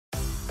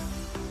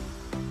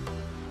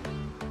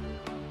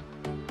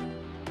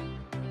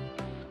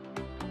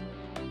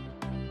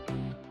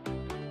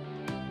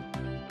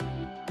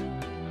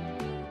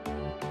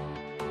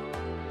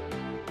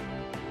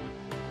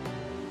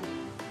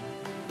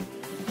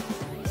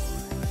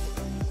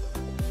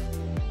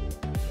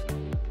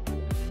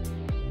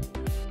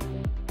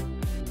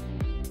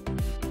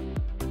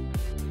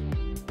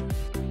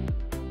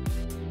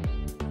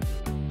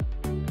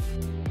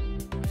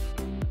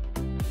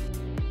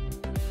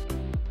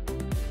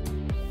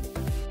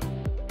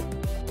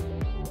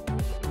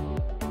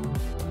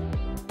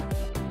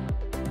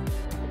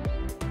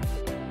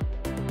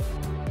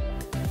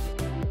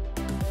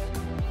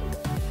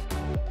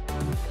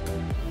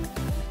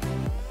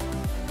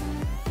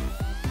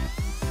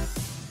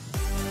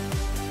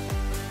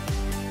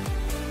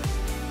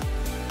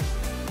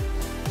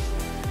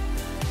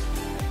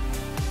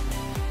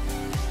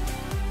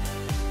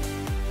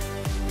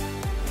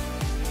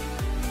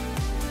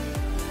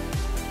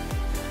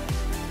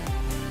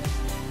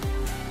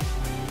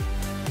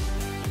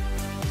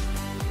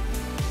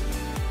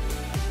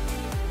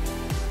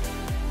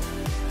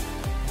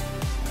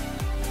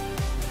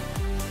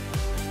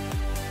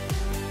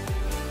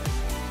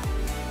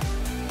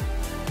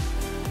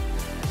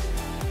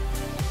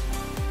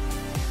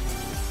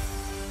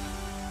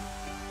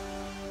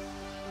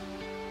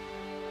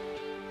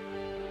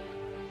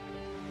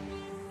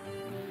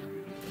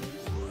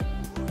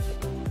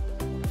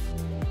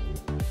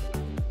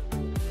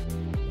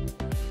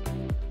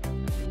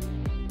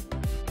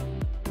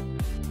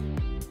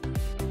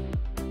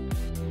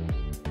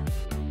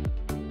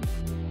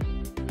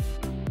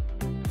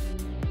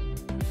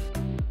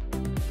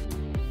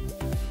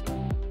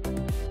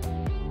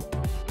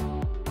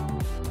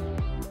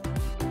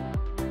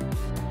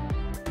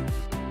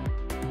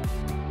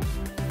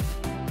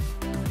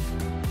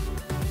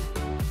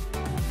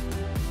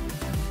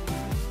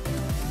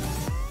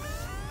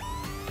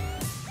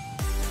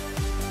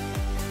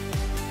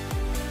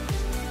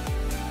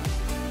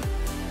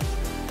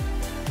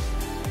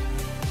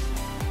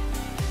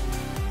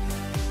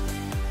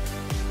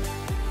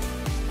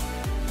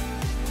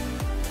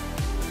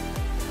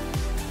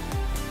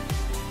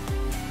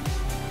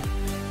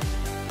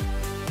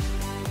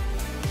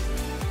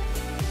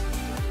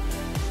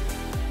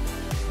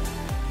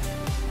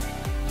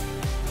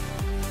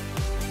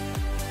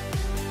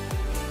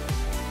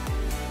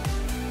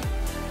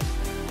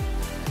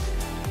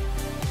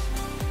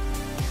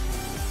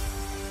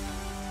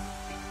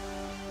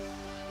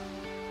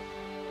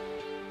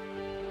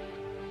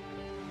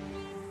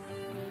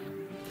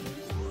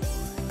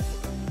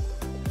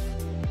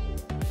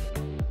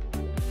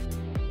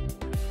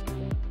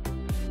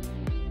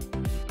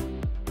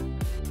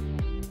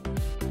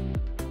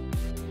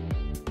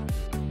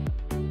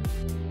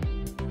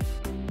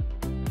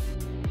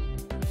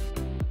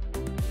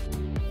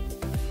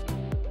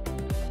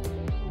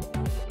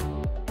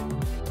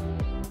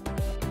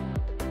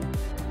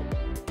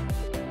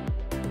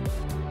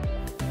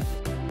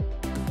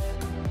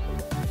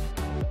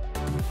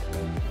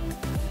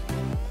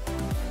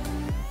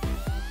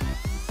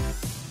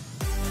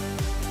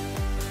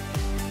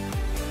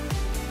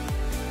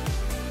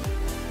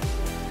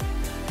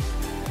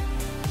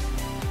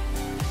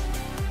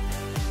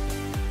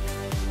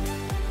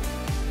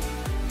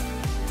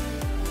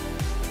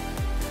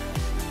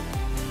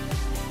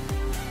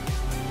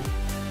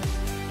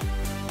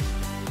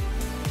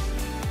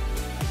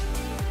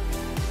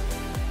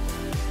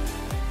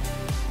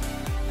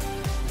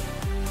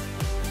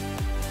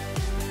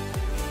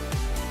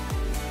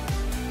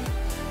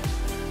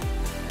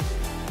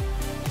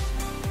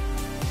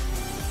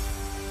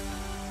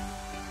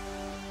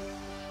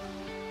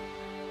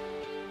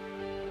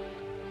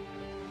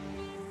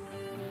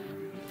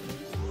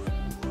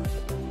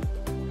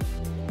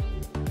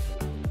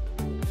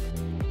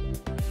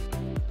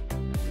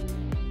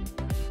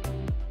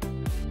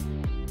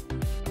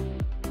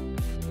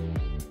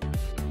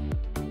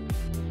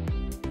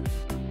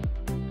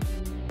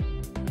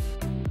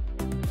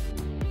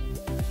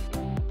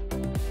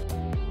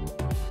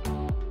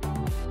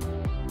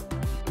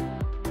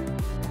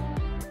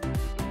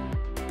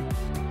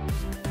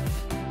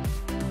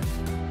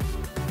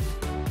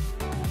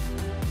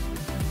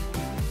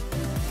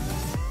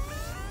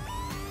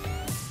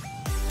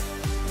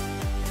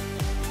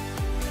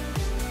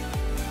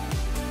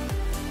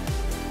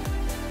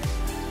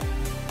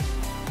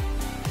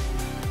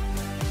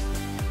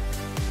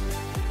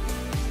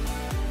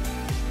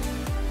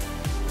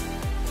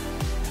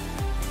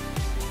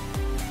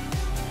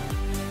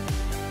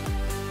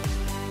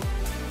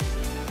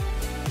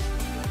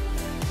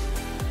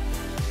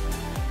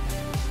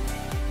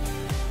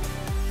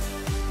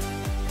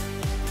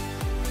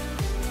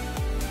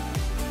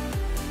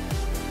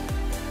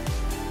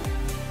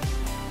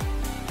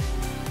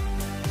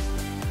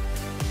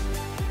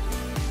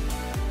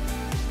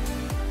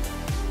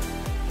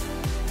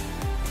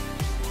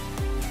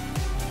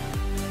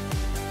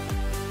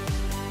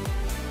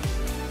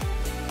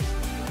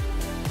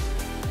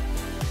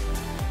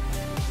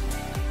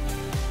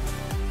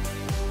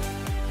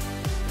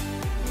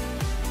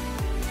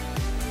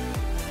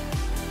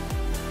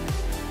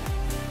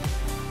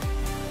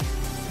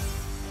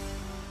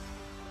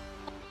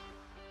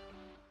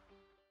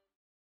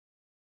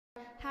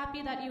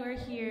that you are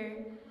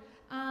here.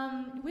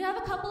 We have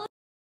a couple of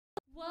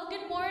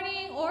good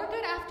morning or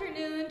good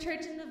afternoon,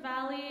 Church in the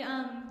Valley.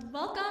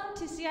 Welcome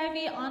to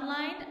CIV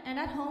online and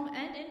at home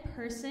and in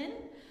person.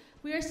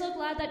 We are so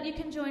glad that you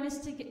can join us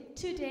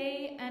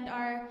today and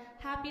are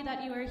happy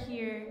that you are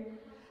here.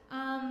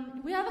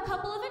 We have a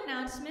couple of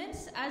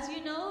announcements. As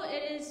you know,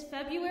 it is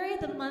February,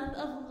 the month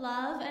of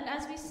love, and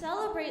as we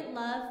celebrate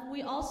love,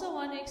 we also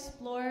want to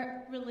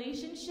explore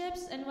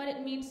relationships and what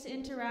it means to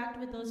interact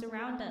with those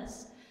around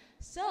us.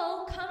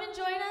 So come and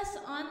join us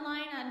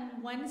online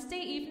on Wednesday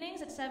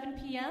evenings at 7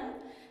 p.m.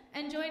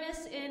 and join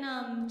us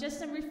in just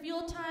some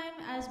refuel time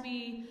as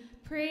we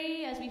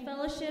pray, as we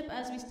fellowship,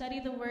 as we study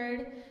the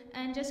Word,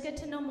 and just get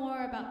to know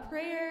more about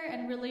prayer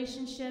and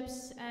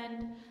relationships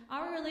and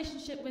our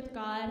relationship with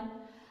God.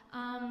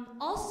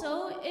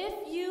 Also,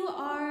 if you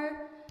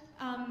are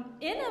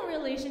in a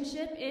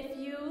relationship, if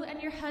you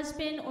and your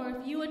husband, or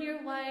if you and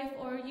your wife,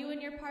 or you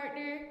and your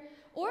partner,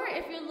 or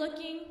if you're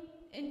looking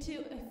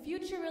into a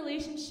future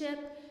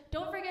relationship,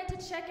 don't forget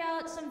to check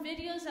out some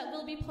videos that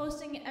we'll be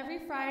posting every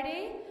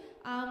Friday.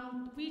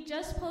 We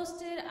just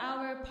posted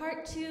our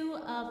part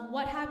 2 of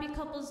What Happy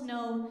Couples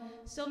Know,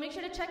 so make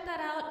sure to check that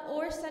out,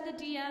 or send a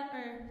DM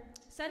or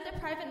send a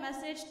private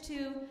message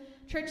to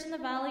Church in the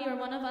Valley or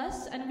one of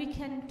us, and we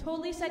can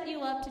totally set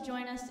you up to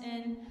join us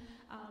in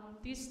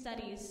these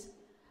studies.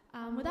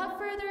 Without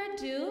further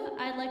ado,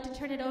 I'd like to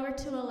turn it over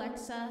to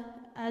Alexa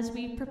as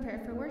we prepare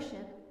for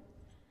worship.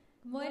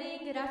 Good morning,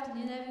 good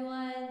afternoon,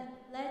 everyone.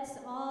 Let's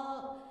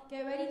all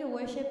get ready to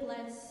worship.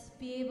 Let's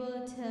be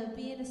able to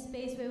be in a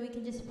space where we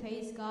can just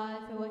praise God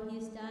for what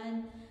He's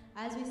done.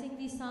 As we sing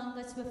these songs,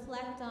 let's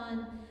reflect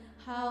on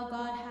how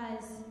God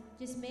has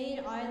just made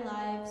our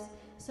lives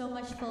so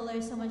much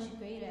fuller, so much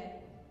greater.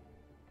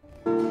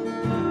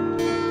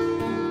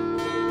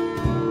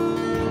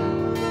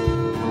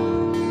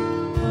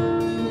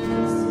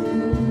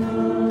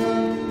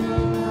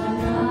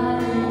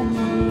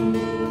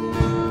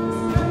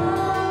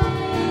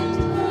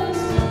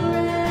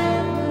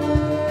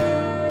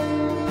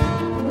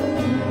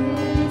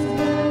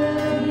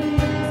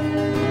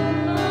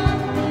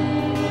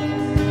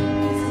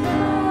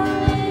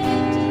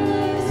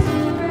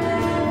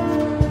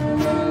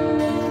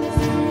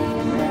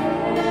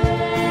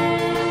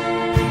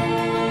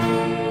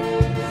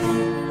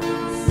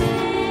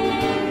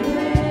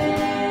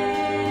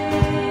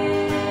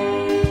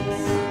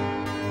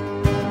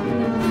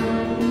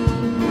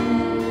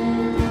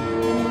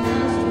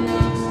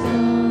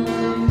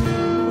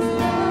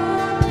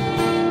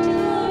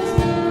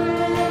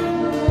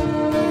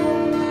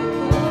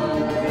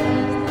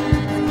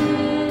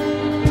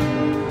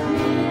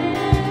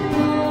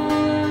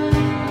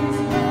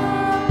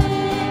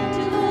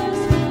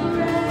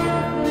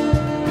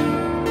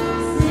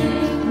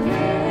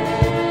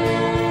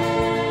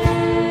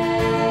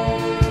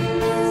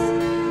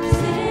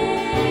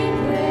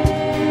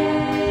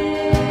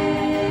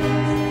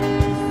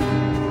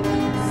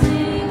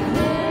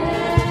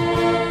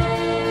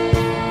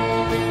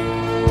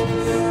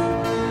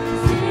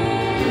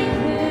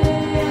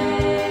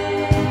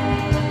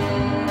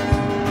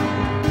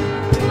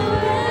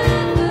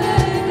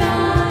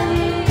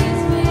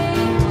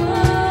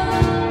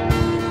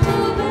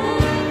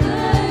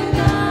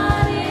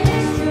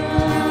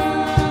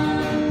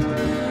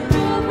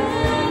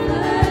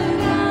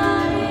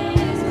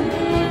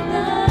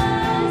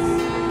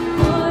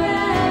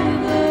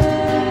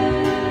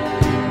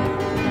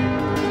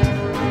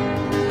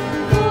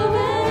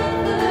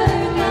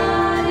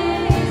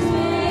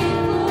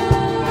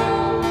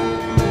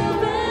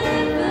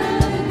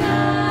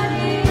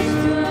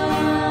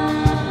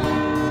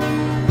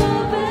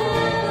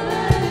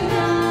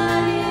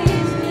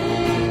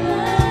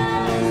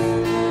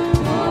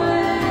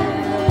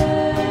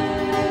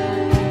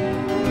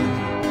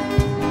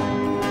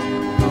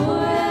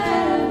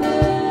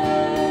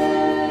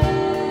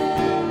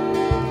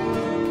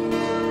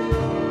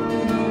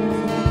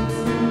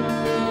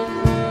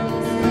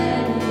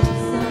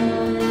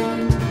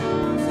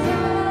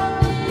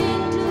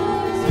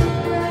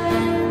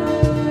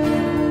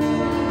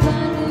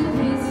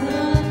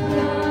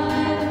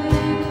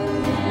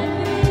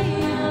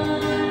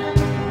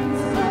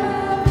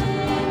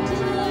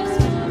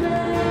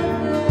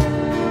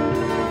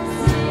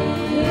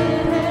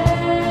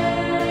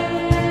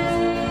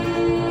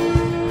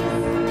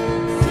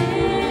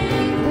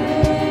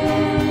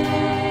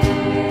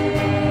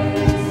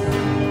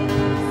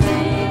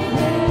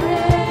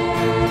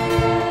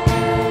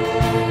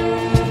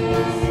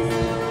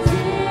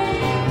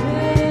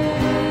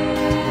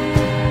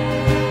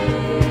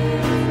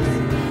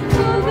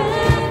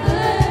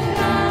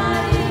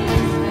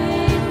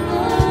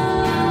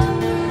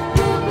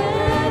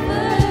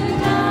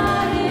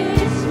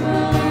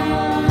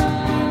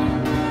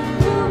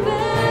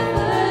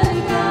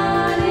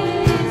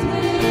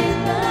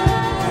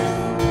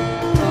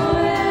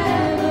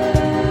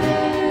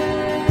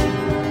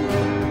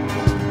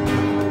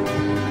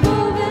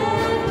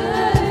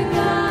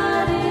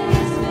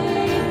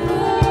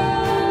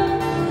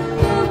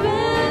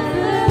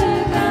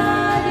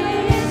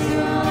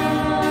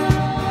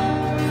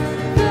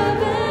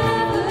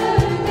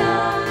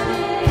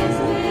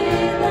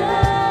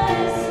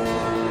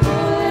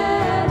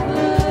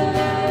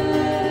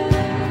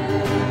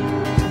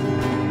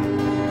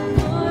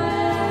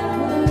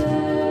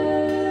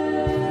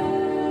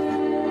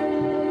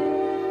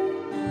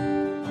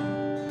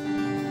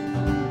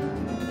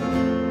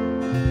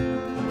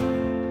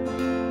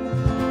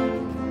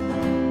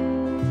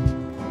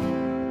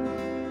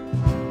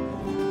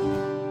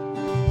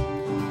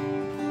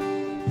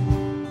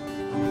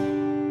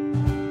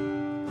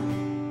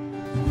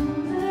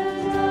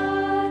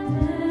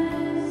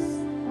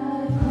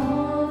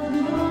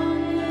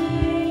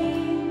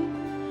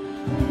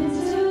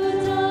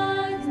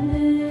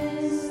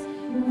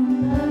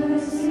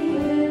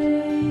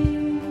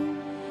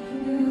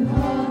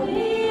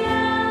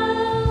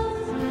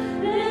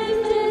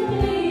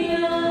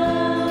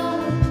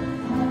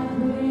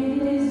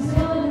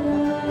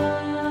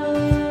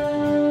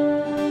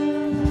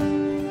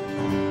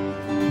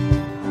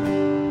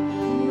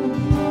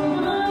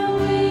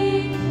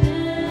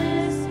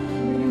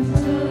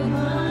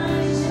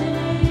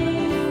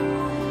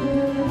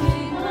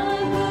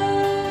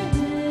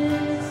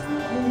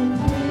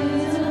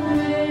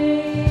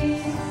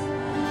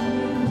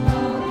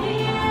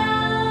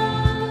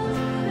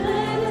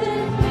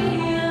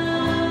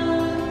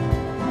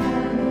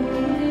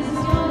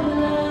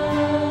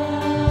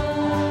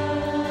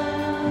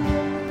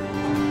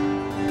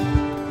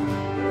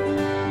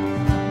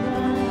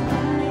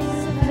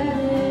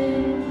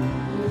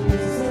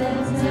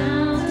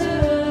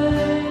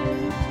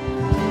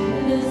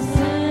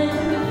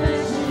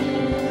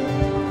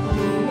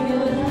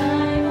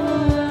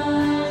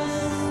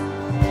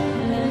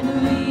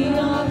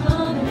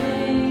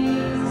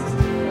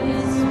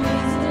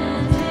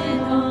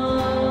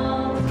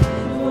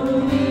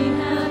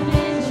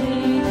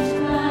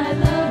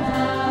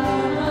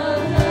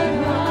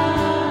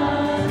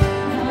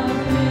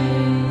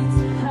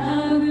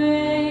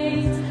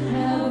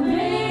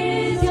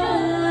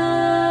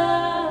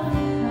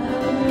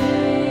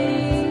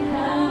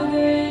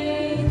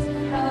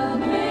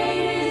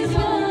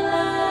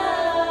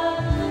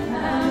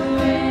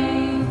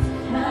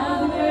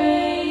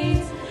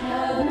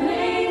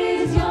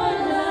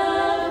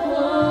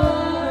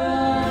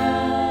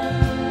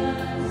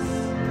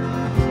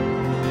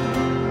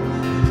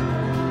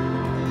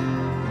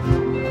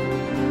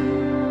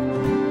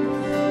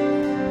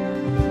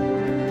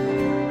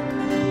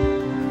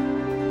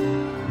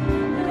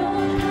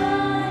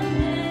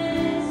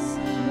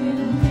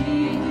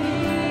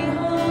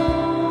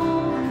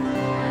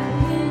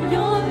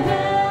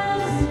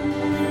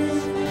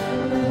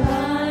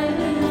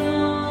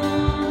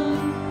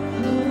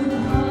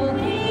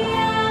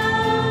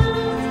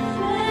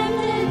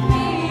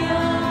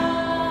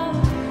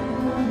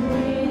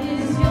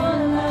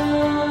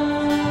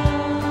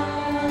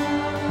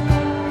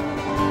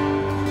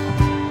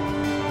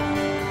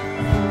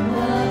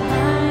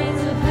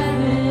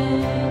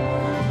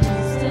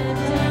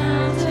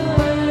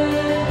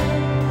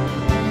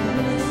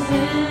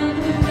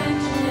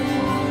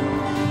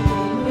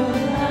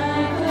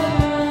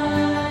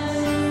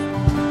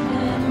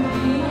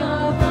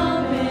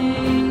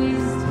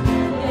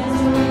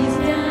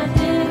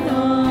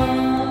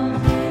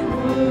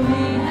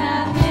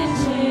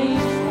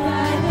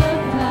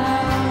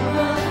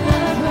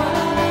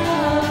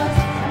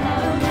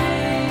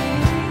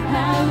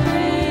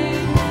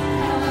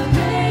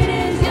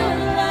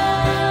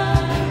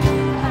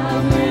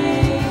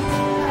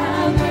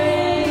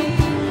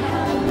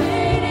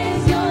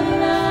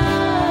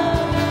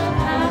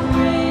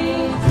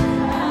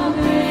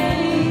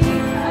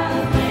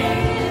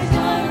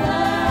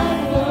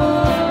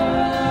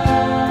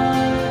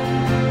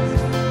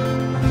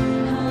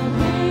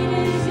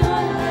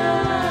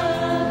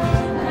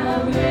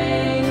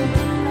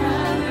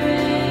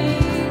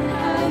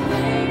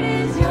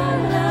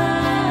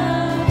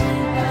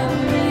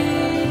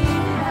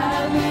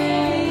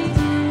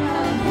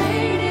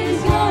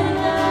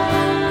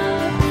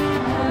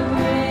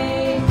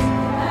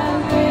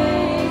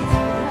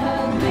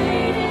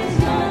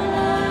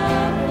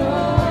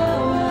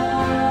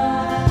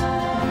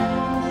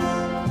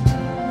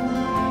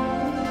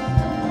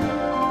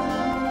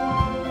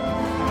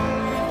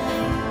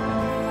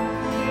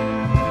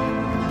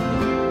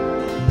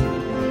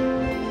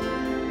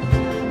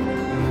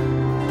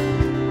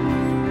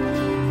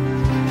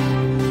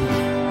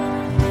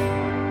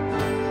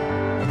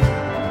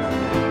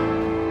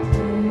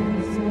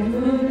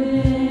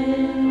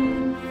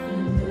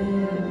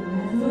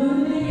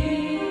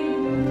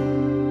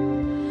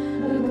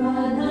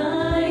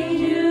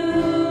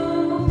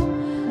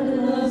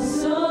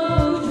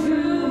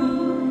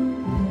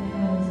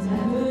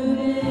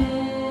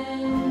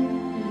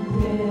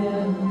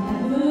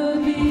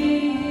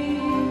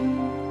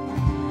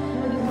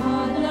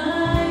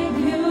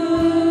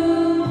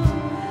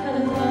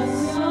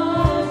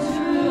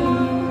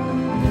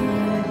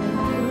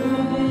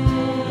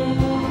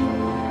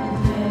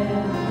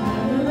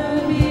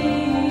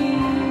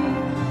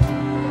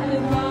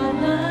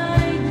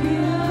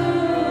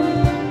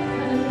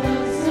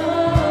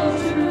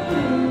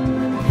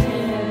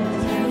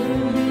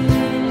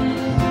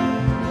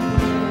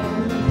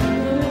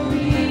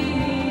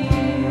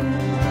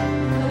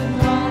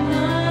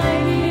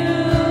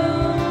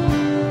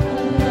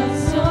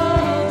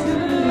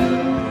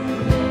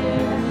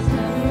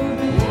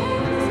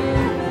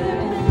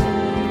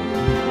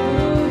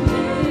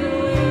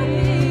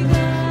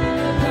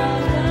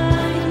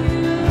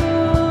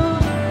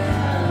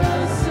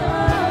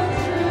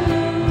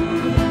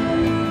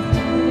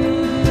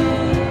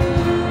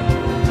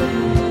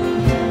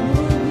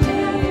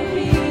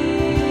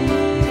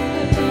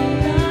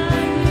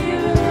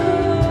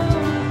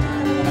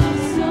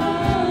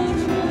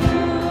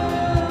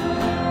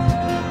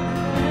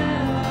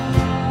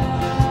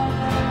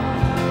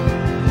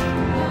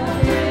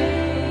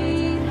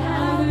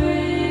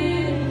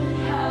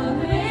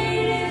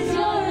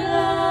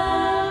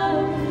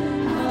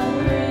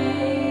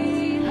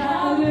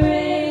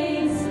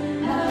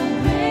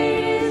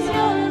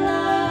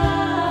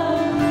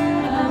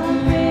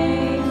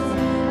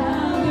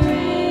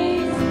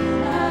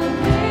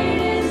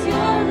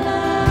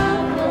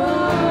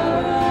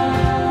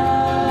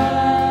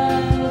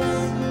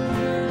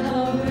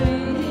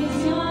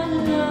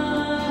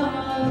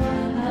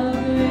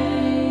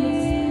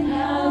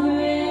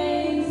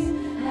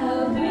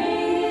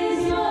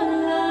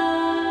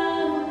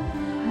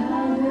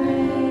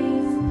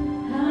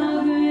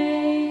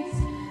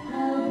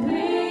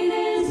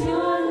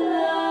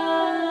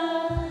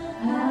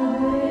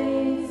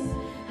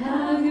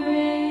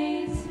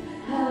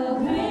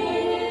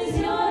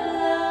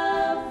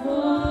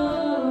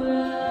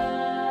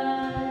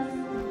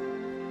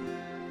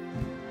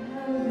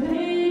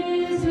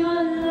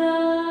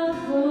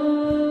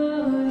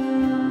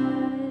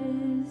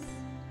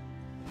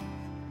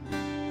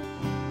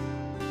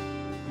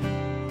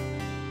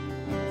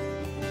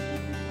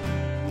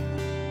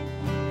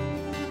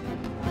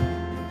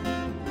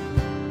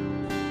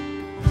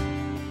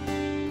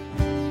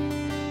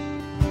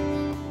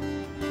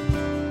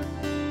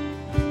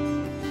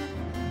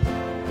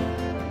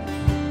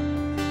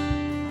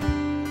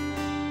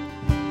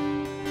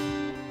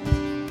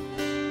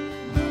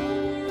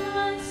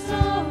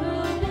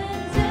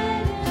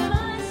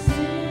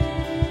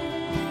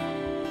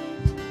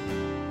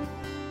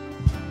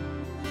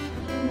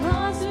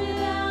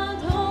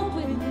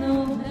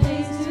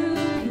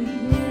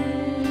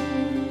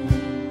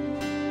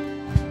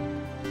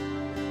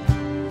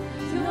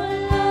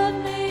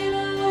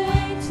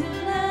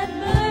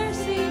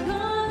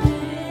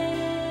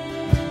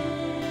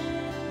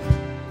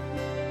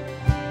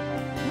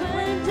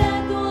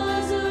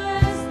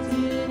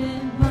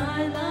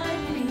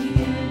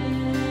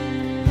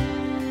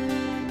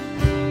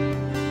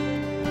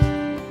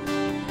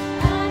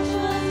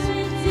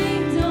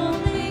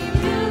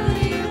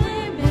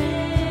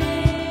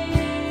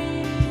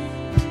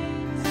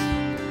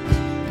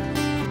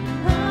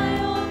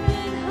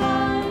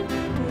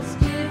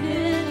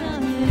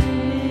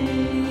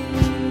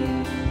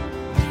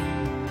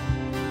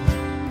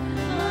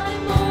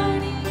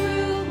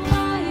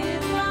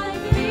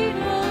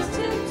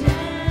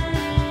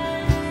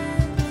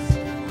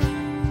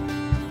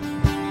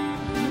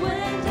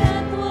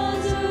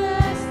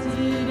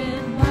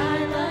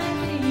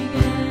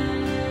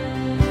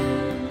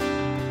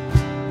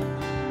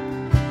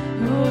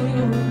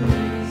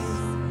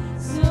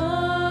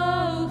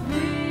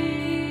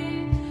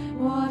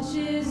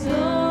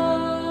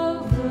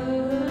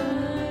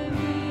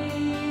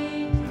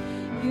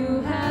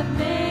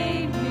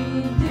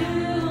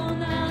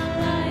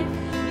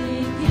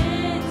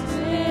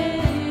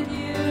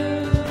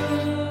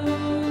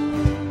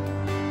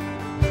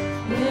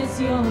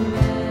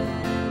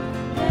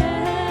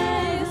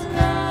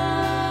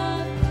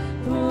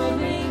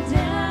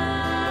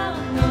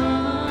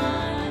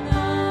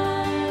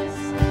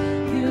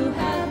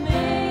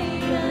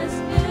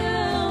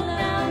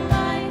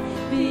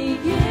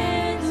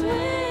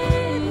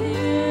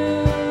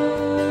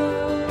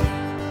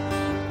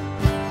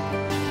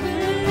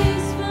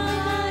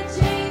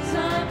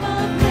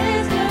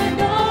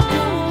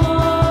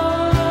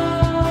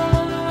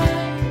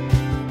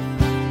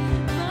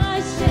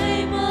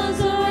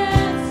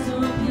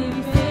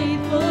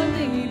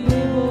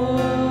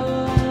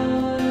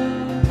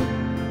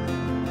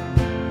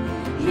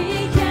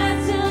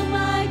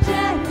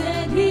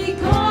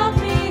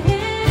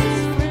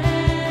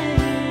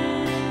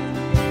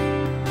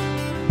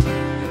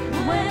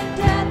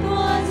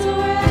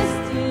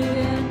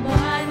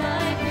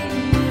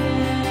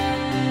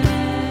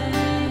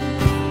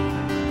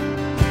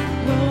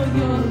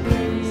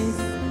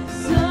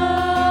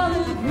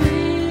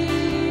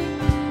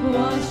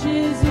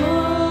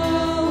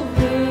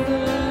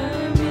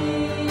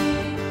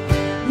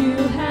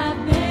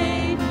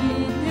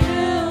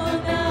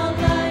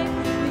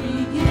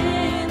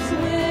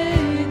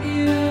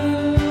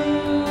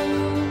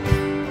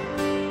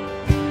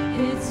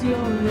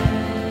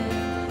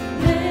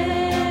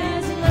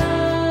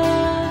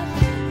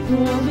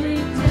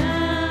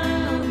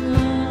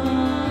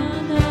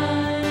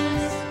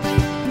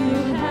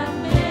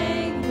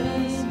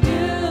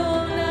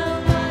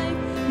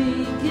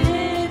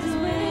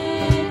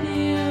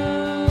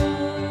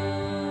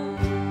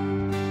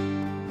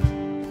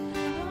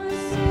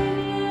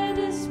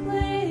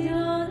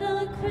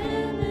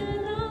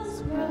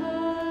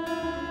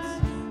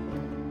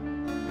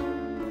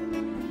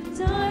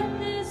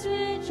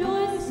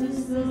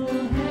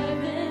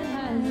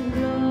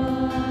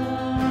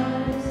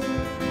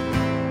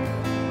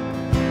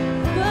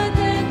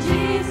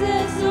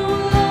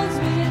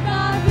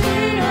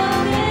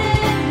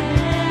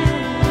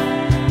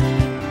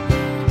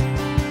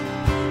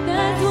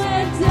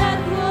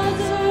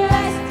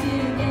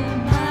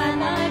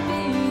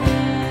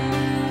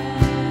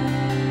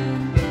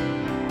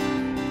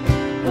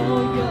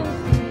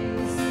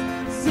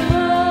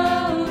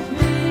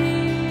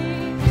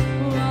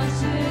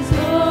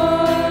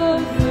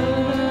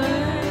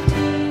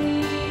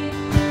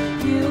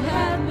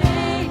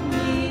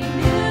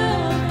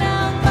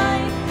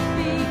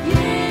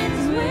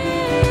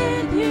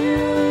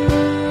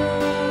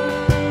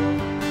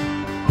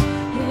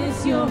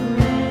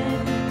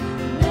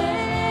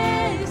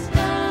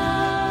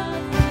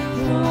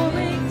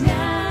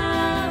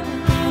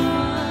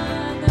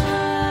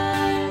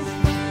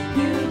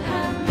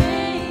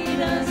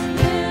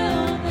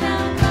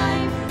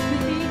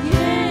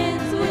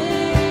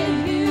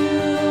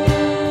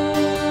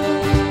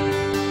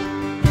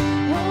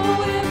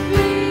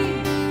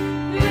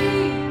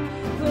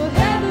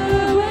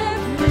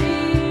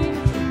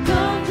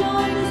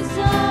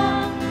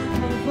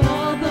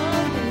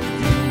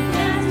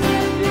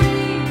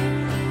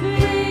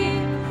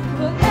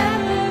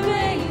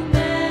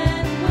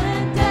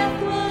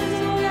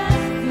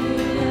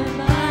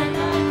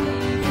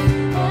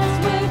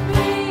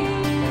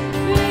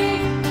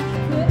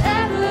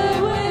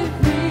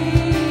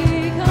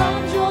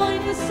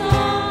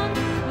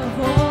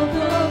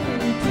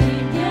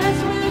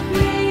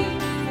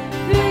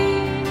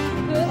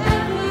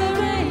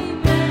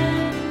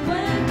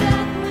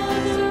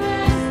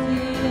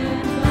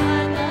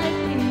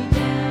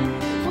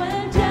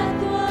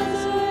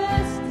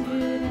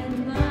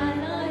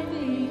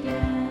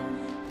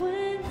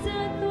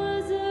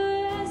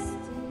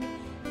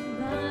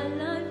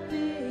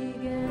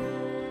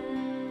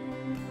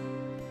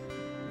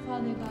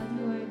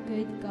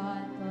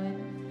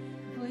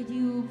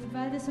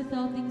 With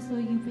all things,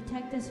 Lord, you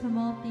protect us from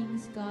all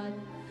things, God.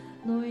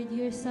 Lord,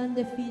 your Son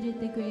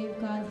defeated the grave,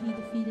 God. He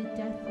defeated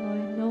death,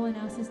 Lord. No one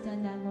else has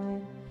done that,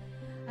 Lord.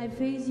 I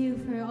praise you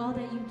for all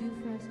that you do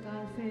for us,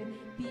 God,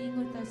 for being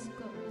with us,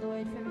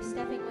 Lord, for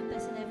stepping with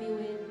us in every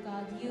way,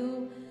 God.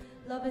 You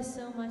love us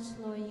so much,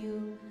 Lord.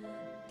 You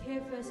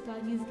care for us,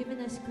 God. You've given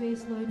us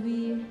grace, Lord.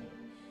 We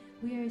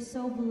are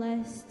so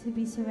blessed to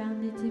be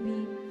surrounded, to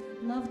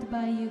be loved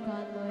by you,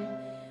 God, Lord.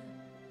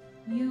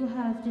 You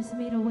have just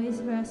made a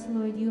ways for us,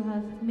 Lord. You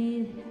have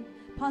made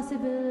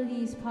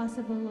possibilities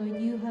possible, Lord.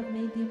 You have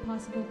made the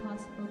impossible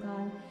possible,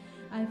 God.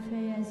 I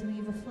pray as we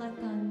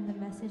reflect on the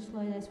message,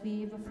 Lord, as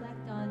we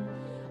reflect on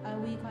our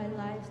week, our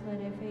lives,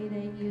 Lord, I pray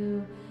that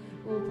you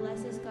will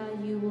bless us,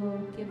 God. You will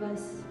give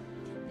us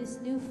this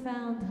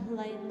newfound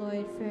light,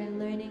 Lord, for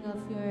learning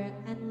of your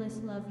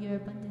endless love, your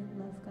abundant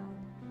love, God.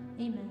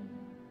 Amen.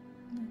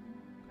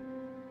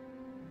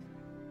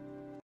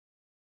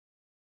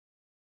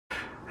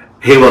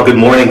 Hey, well, good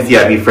morning,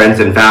 CIV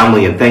friends and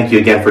family, and thank you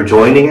again for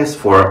joining us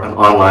for an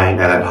online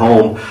and at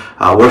home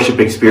worship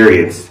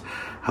experience.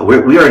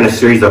 We are in a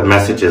series of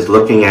messages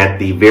looking at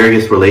the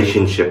various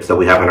relationships that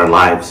we have in our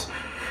lives.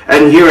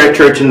 And here at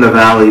Church in the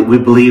Valley, we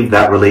believe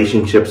that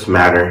relationships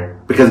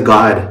matter because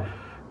God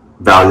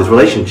values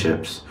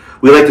relationships.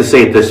 We like to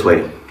say it this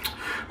way: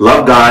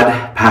 love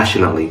God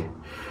passionately,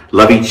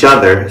 love each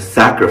other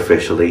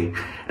sacrificially,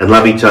 and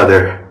love each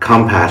other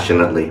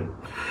compassionately.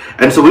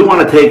 And so we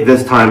want to take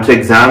this time to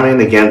examine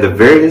again the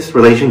various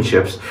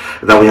relationships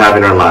that we have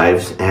in our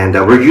lives. And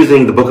we're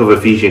using the book of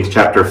Ephesians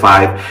chapter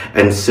 5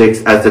 and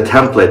 6 as the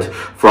template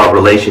for our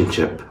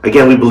relationship.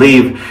 Again, we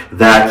believe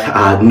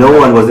that no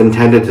one was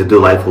intended to do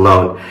life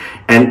alone.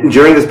 And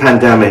during this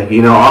pandemic,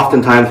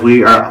 oftentimes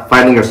we are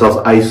finding ourselves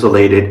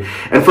isolated.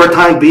 And for a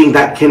time being,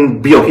 that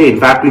can be okay. In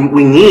fact,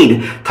 we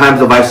need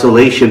times of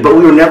isolation, but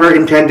we were never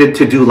intended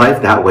to do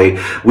life that way.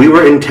 We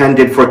were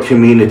intended for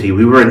community.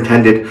 We were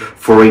intended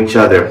for each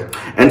other.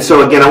 And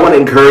so again, I want to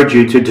encourage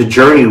you to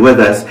journey with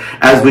us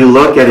as we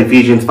look at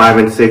Ephesians 5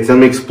 and 6 and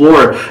we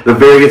explore the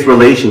various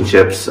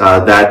relationships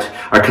that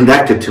are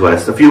connected to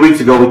us. A few weeks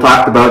ago, we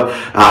talked about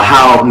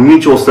how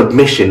mutual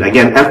submission,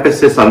 again,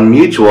 emphasis on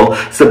mutual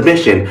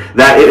submission,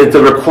 that it's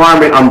a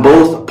requirement on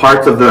both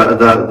parts of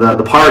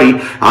the party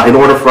in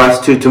order for us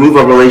to move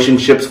our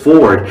relationships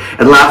forward.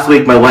 And last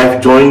week, my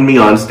wife joined me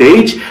on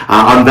stage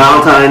on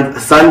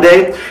Valentine's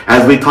Sunday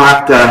as we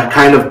talked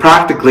kind of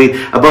practically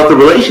about the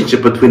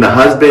relationship between a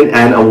husband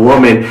and a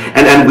woman.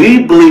 And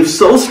we believe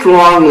so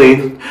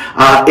strongly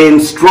in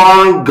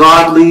strong,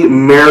 godly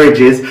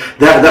marriages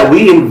that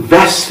we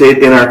invested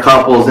in our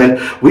couples. And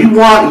we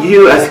want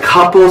you as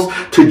couples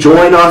to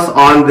join us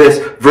on this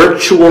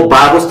virtual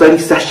Bible study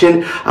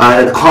session,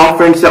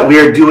 conference that we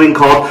are doing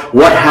called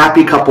What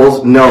Happy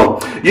Couples Know.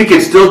 You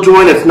can still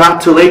join. It's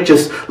not too late.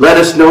 Just let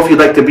us know if you'd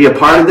like to be a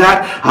part of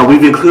that.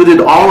 We've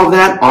included all of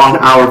that on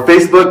our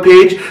Facebook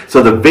page.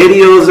 So the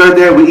videos are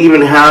there. We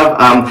even have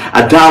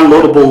a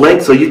downloadable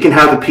link so you can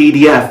have the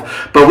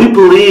PDF. But we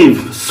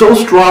believe so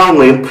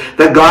strongly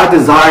that God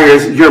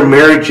desires your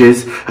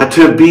marriages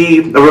to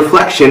be a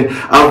reflection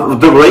of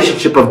the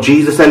relationship of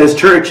Jesus and his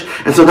church.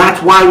 And so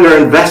that's why we are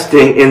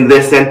investing in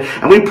this.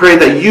 And we pray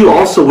that you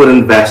also would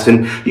invest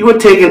and you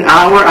would take an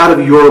hour out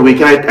of your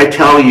week. And I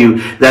tell you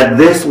that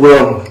this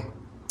will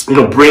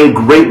bring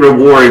great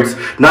rewards,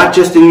 not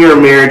just in your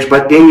marriage,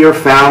 but in your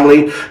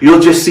family. You'll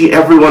just see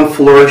everyone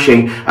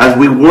flourishing as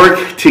we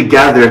work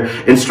together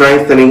in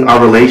strengthening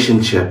our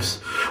relationships.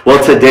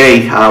 Well,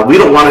 today, we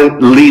don't want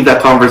to leave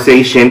that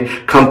conversation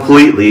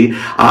completely.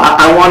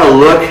 I want to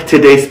look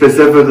today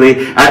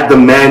specifically at the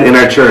men in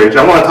our church.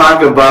 I want to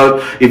talk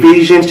about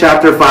Ephesians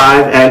chapter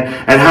 5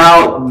 and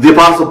how the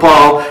Apostle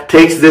Paul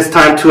takes this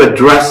time to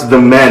address the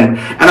men.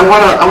 And I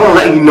want to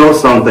let you know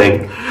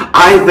something.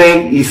 I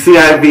think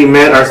CIV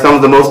men are some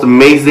of the most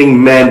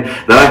amazing men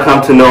that I've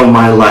come to know in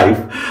my life.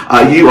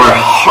 You are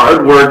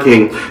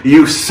hardworking.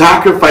 You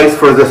sacrifice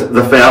for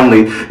the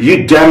family.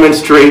 You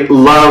demonstrate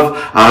love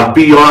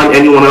beyond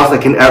anyone else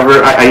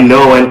I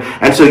know.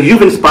 And so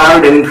you've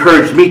inspired and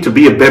encouraged me to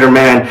be a better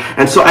man.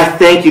 And so I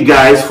thank you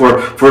guys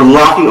for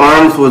locking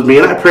arms with me.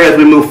 And I pray as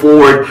we move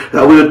forward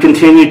that we would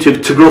continue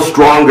to grow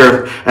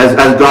stronger as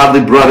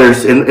godly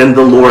brothers in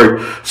the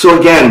Lord. So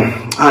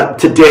again,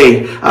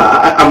 today,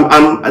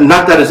 I'm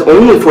not that it's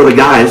only for the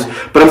guys,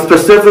 but I'm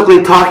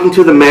specifically talking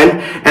to the men,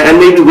 and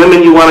maybe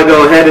women, you want to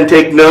go ahead and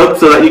take notes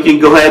so that you can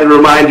go ahead and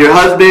remind your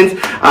husbands.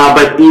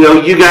 But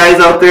you guys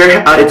out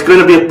there, it's going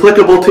to be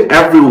applicable to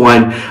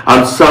everyone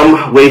on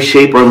some way,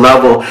 shape, or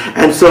level.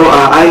 And so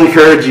I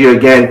encourage you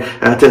again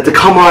to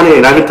come on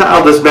in. I've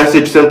entitled this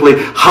message simply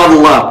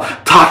 "Huddle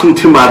Up," talking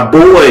to my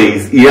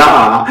boys.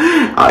 Yeah,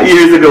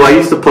 years ago I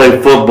used to play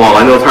football.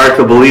 I know it's hard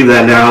to believe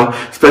that now,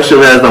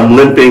 especially as I'm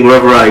limping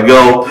wherever I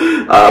go.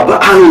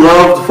 But I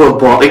loved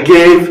football. It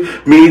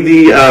gave me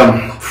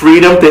the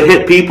freedom to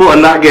hit people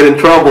and not get in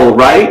trouble,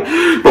 right?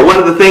 But one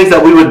of the things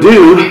that we would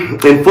do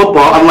in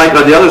football, unlike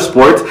the other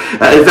sports,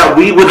 is that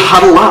we would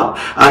huddle up.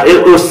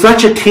 It was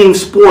such a team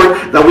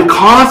sport that we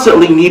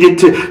constantly needed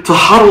to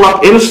huddle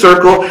up in a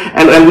circle,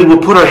 and we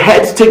would put our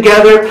heads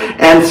together,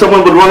 and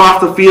someone would run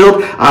off the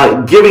field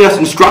giving us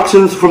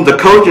instructions from the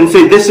coach and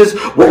say, this is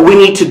what we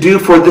need to do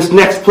for this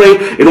next play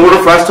in order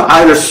for us to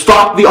either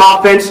stop the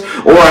offense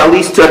or at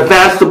least to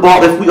advance the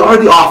ball if we are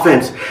the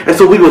offense. And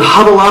so we would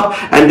huddle up,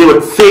 and they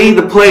would say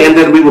the play, and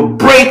then we would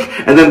break,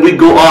 and then we'd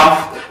go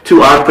off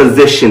to our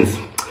positions.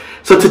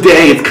 So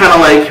today, it's kind of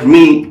like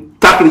me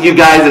talking to you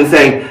guys and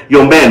saying,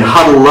 yo men,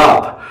 huddle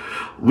up.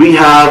 We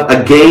have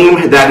a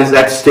game that is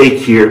at stake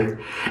here,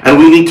 and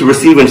we need to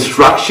receive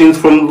instructions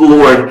from the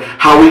Lord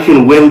how we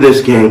can win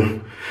this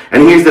game.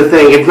 And here's the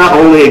thing, it's not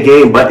only a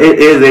game, but it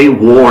is a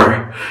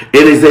war.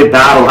 It is a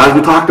battle. As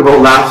we talked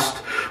about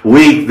last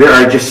week, there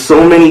are just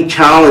so many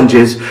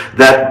challenges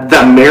that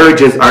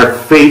marriages are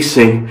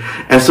facing.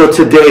 And so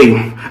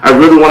today, I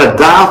really want to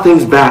dial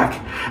things back.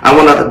 I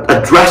want to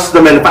address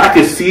them. And if I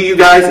could see you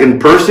guys in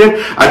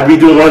person, I'd be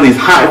doing one of these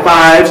high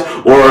fives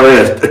or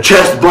a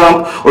chest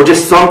bump or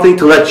just something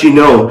to let you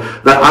know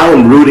that I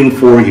am rooting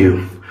for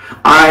you.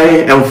 I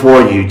am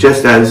for you,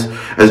 just as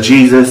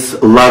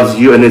Jesus loves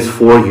you and is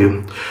for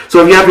you.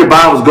 So if you have your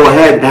Bibles, go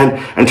ahead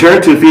and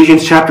turn to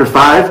Ephesians chapter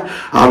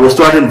 5. We'll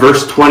start in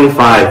verse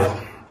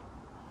 25.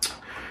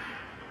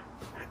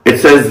 It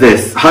says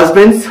this,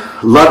 husbands,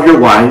 love your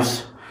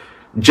wives,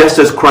 just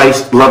as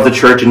Christ loved the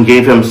church and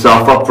gave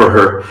himself up for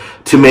her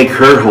to make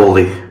her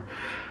holy,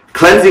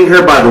 cleansing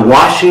her by the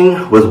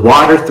washing with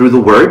water through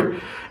the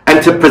word,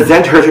 and to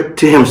present her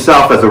to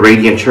himself as a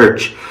radiant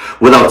church,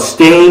 without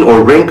stain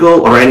or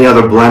wrinkle or any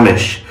other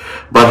blemish,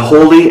 but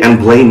holy and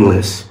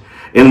blameless.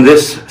 In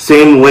this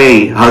same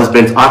way,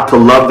 husbands ought to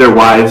love their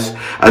wives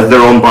as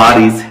their own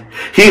bodies.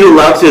 He who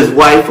loves his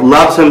wife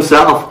loves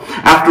himself.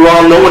 After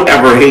all, no one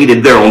ever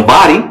hated their own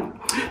body,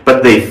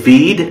 but they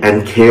feed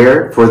and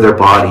care for their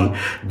body,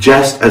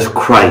 just as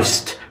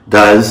Christ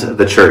does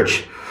the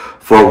church.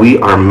 For we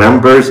are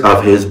members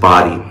of his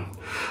body.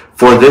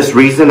 For this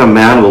reason, a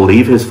man will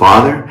leave his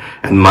father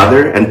and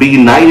mother and be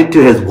united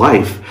to his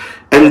wife,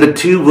 and the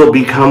two will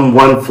become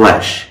one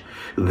flesh.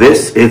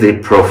 This is a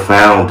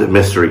profound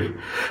mystery.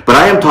 But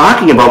I am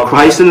talking about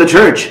Christ and the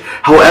church.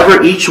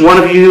 However, each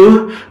one of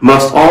you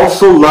must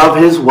also love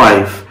his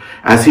wife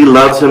as he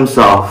loves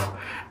himself,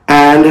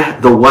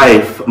 and the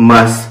wife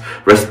must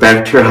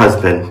respect her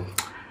husband.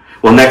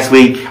 Well, next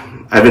week,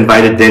 I've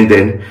invited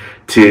Din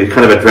to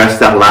kind of address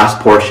that last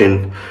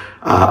portion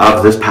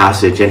of this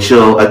passage, and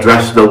she'll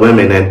address the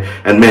women,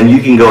 and men,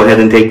 you can go ahead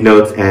and take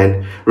notes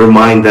and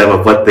remind them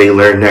of what they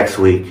learned next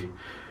week.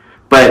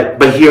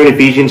 But here in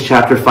Ephesians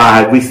chapter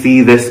 5, we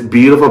see this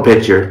beautiful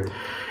picture,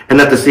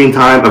 and at the same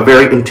time, a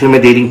very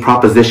intimidating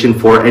proposition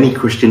for any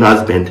Christian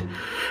husband.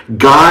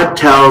 God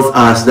tells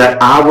us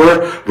that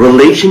our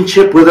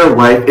relationship with our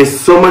wife is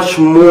so much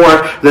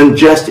more than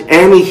just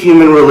any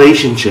human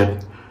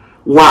relationship.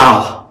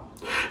 Wow.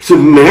 So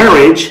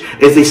marriage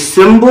is a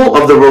symbol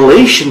of the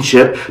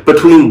relationship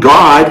between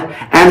God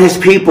and his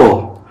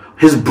people,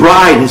 his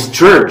bride, his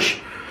church.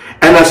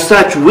 And as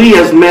such, we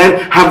as men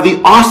have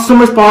the awesome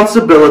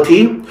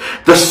responsibility,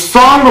 the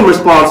solemn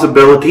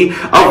responsibility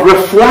of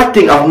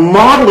reflecting, of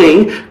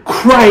modeling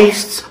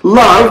Christ's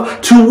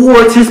love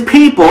towards his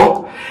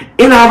people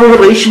in our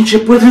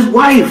relationship with his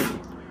wife.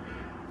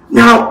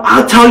 Now,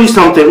 I'll tell you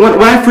something.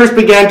 When I first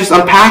began just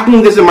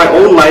unpacking this in my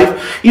own life,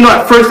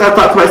 at first I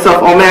thought to myself,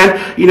 oh man,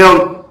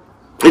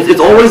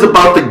 it's always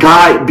about the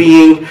guy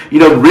being,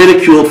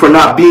 ridiculed for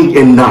not being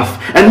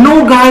enough. And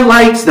no guy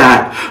likes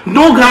that.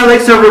 No guy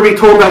likes to ever be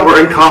told that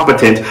we're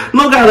incompetent.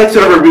 No guy likes to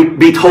ever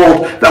be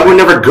told that we're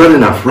never good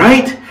enough,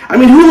 right? I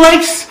mean, who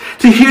likes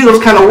to hear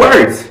those kind of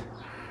words?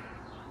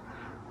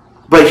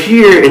 But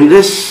here in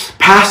this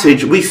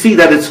passage, we see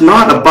that it's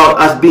not about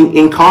us being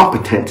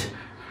incompetent,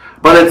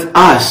 but it's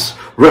us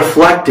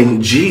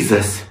reflecting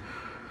Jesus.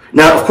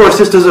 Now, of course,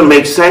 this doesn't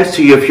make sense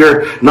to you if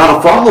you're not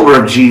a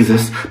follower of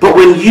Jesus. But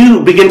when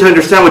you begin to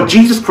understand what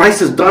Jesus Christ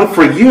has done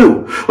for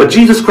you, what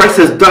Jesus Christ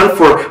has done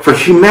for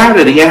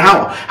humanity, and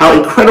how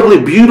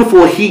incredibly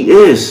beautiful he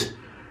is,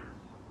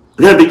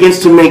 then it begins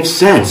to make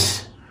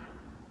sense.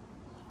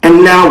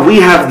 And now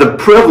we have the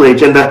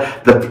privilege and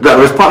the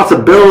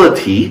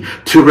responsibility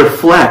to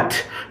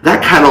reflect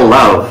that kind of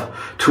love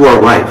to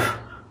our wife.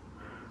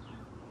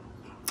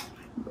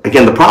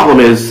 Again, the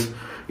problem is,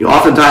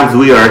 oftentimes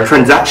we are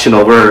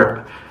transactional,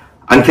 we're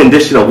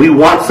unconditional. We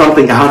want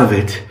something out of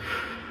it.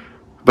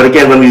 But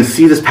again, when we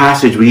see this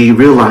passage, we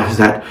realize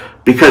that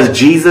because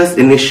Jesus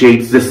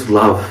initiates this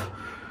love,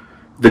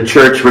 the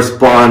church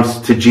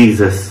responds to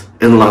Jesus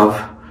in love.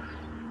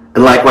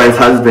 And likewise,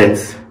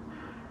 husbands,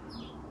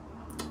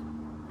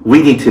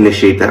 we need to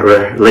initiate that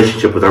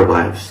relationship with our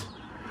wives.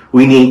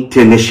 We need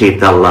to initiate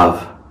that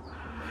love.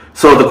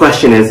 So the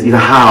question is,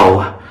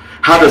 how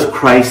does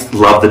Christ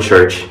love the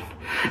church?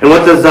 And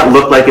what does that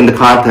look like in the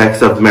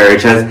context of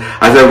marriage? As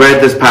I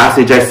read this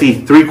passage, I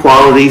see three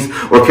qualities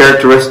or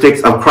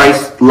characteristics of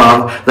Christ's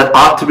love that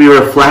ought to be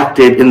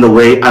reflected in the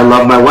way I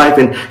love my wife.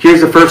 And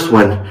here's the first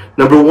one.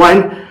 Number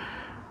one,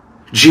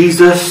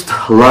 Jesus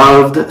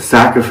loved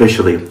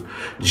sacrificially.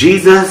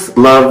 Jesus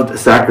loved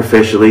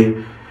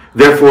sacrificially.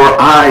 Therefore,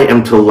 I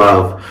am to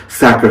love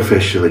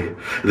sacrificially.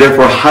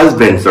 Therefore,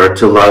 husbands are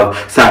to love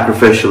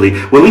sacrificially.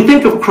 When we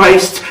think of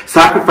Christ's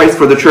sacrifice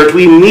for the church,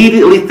 we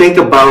immediately think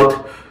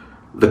about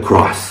the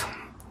cross.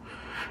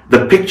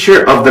 The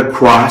picture of the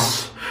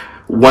cross,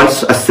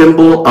 once a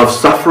symbol of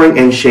suffering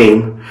and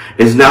shame,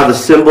 is now the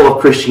symbol of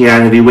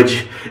Christianity,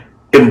 which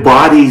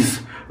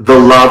embodies the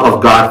love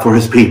of God for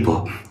his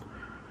people.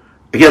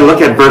 Again,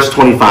 look at verse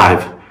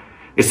 25.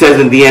 It says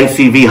in the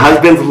NCV,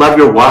 husbands, love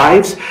your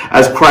wives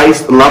as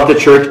Christ loved the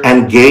church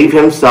and gave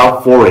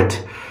himself for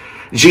it.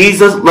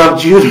 Jesus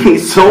loved you and me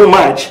so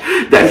much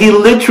that he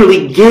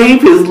literally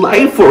gave his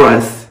life for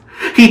us.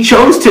 He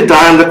chose to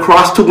die on the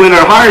cross to win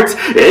our hearts.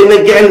 And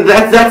again,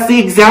 that's the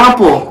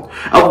example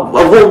of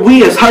what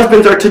we as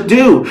husbands are to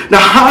do. Now,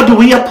 how do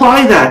we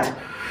apply that?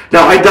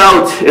 Now, I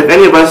doubt if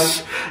any of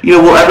us,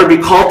 will ever be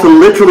called to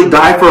literally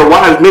die for our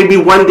wives. Maybe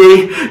one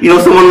day,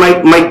 someone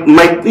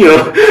might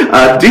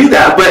do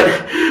that.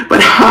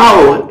 But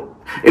how,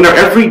 in our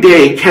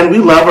everyday, can we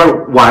love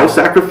our wives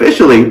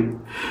sacrificially?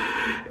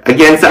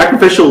 Again,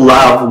 sacrificial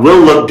love will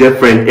look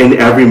different in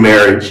every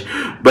marriage,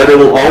 but it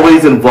will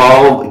always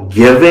involve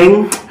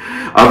giving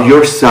of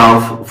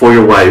yourself for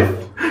your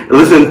wife.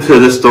 Listen to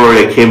this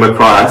story I came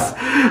across.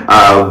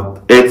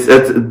 It's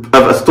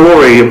a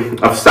story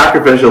of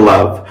sacrificial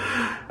love.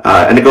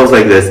 And it goes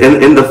like this.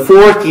 In the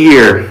 4th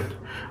year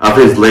of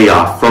his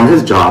layoff from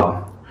his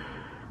job,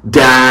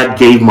 Dad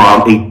gave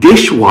Mom a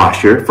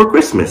dishwasher for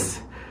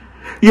Christmas.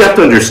 You have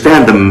to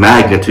understand the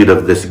magnitude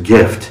of this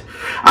gift.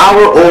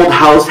 Our old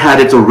house had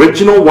its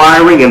original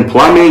wiring and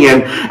plumbing,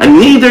 and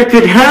neither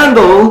could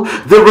handle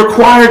the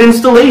required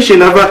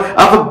installation of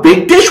a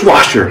big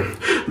dishwasher.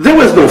 There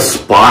was no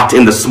spot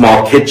in the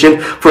small kitchen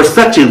for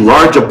such a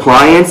large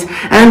appliance,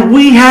 and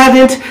we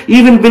hadn't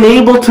even been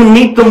able to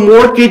meet the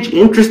mortgage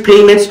interest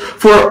payments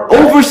for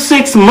over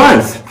 6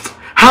 months.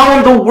 How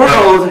in the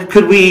world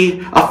could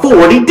we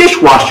afford a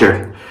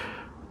dishwasher?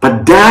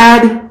 But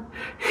Dad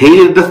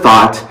hated the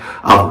thought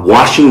of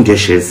washing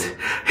dishes.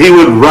 He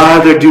would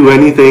rather do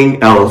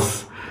anything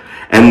else.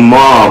 And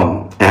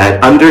Mom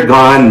had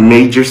undergone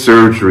major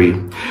surgery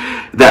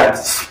that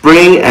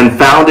spring and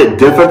found it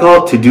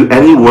difficult to do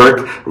any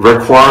work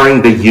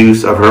requiring the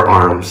use of her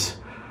arms.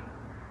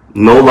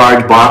 No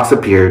large box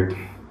appeared.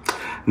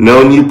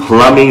 No new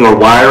plumbing or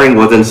wiring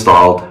was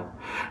installed.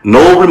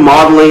 No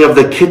remodeling of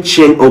the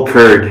kitchen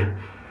occurred.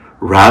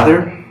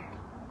 Rather,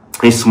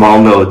 a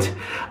small note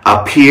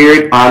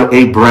appeared on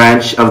a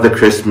branch of the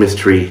Christmas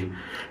tree,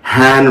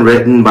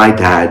 handwritten by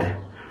Dad.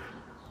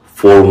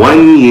 For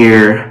 1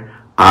 year,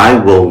 I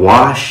will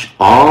wash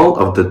all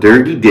of the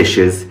dirty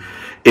dishes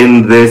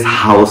in this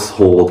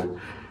household.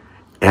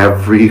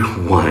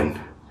 everyone.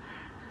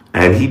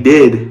 And he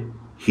did.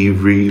 He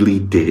really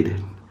did.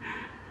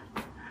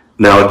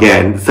 Now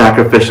again,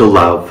 sacrificial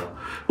love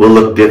will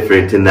look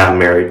different in that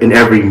marriage, in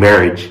every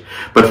marriage.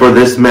 But for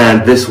this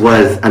man, this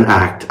was an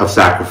act of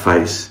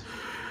sacrifice.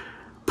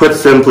 Put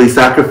simply,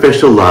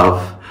 sacrificial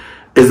love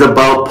is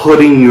about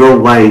putting your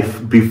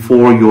wife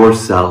before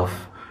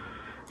yourself.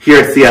 Here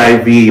at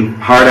CIV,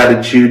 heart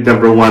attitude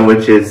number 1,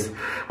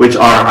 which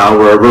are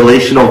our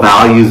relational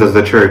values as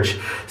a church,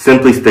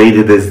 simply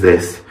stated is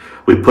this: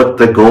 we put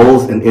the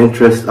goals and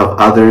interests of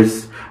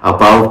others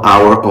above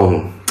our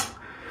own.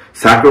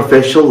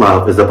 Sacrificial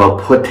love is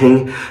about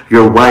putting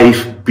your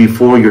wife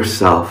before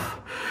yourself.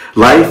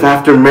 Life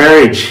after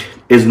marriage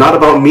is not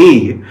about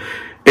me.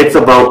 It's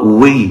about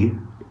we.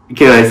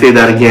 Can I say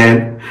that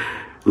again?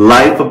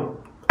 Life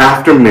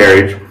after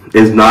marriage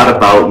is not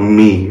about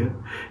me.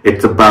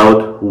 It's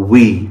about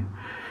we.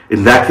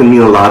 And that can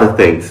mean a lot of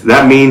things.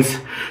 That means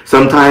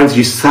sometimes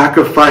you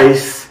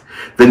sacrifice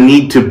the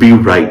need to be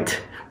right.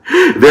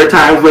 There are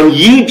times when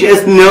you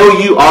just know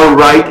you are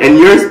right and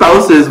your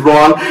spouse is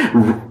wrong,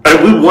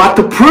 and we want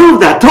to prove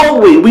that,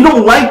 don't we? We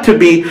don't like to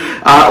be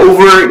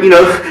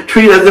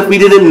treated as if we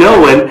didn't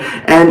know,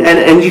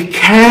 and you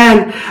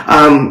can't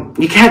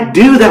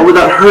do that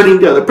without hurting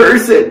the other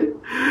person.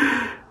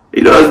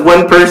 As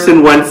one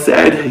person once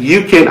said,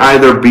 you can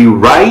either be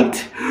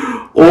right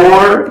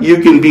or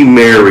you can be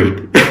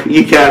married.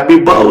 You can't be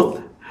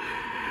both.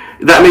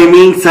 That may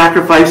mean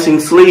sacrificing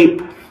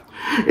sleep.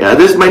 Yeah,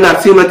 this might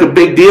not seem like a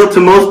big deal to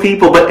most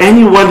people, but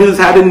anyone who's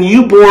had a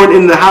newborn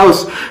in the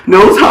house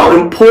knows how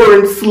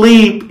important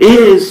sleep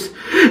is.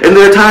 And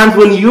there are times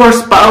when your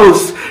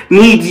spouse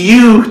needs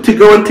you to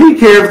go and take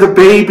care of the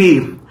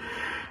baby.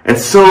 And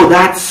so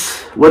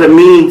that's what it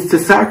means to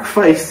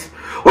sacrifice.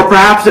 Or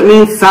perhaps it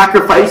means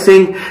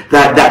sacrificing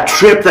that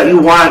trip that you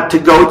want to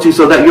go to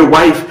so that your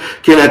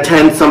wife can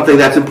attend something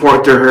that's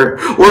important to her.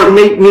 Or it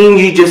may mean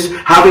you just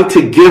having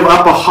to give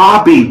up a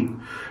hobby,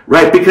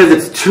 right? Because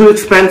it's too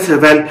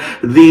expensive and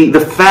the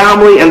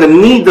family and the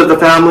needs of the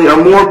family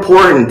are more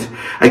important.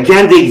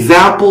 Again, the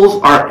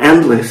examples are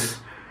endless.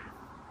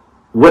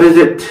 What is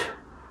it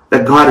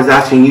that God is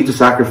asking you to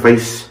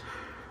sacrifice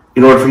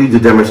in order for you to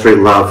demonstrate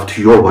love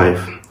to your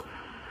wife?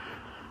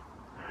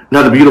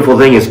 Now, the beautiful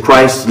thing is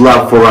Christ's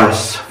love for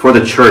us, for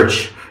the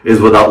church,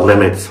 is without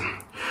limits.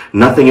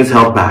 Nothing is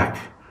held back.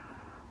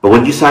 But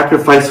when you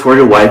sacrifice for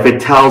your wife, it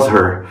tells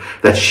her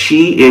that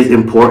she is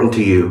important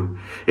to you.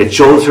 It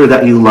shows her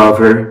that you love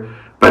her.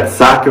 But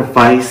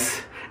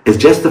sacrifice is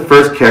just the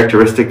first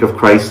characteristic of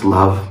Christ's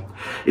love.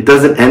 It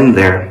doesn't end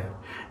there.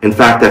 In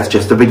fact, that's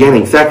just the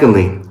beginning.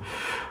 Secondly,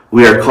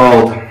 we are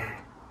called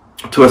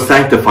to a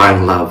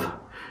sanctifying love.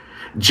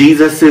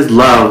 Jesus'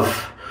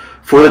 love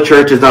for the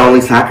church is not only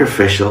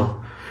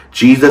sacrificial,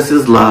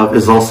 Jesus' love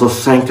is also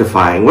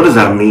sanctifying. What does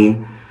that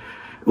mean?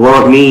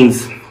 Well, it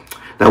means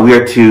that we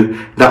are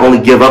to not only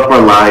give up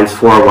our lives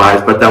for our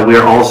wives, but that we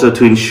are also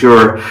to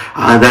ensure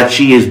that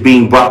she is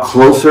being brought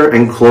closer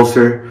and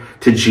closer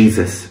to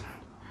Jesus.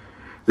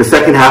 The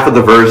second half of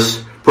the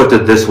verse puts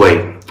it this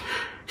way: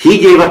 He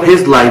gave up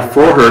His life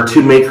for her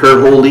to make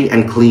her holy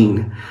and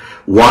clean,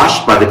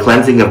 washed by the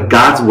cleansing of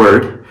God's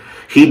word.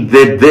 He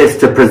did this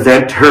to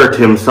present her to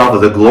Himself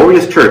as a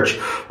glorious church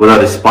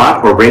without a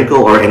spot or wrinkle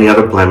or any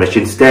other blemish.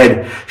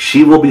 Instead,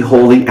 she will be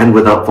holy and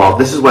without fault.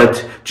 This is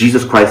what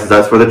Jesus Christ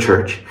does for the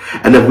church.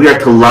 And if we are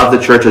to love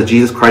the church as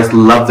Jesus Christ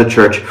loved the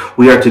church,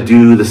 we are to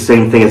do the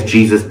same thing as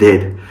Jesus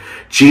did.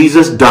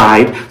 Jesus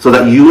died so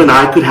that you and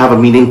I could have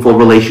a meaningful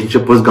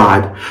relationship with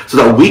God, so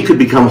that we could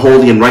become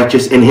holy and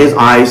righteous in His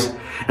eyes.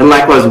 And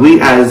likewise,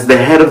 we as the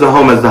head of the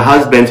home, as the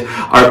husbands,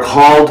 are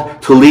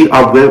called to lead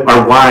our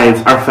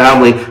wives, our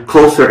family,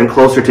 closer and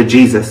closer to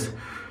Jesus.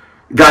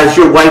 Guys,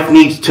 your wife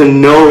needs to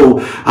know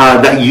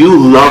that you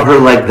love her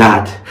like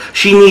that.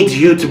 She needs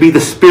you to be the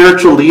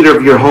spiritual leader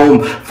of your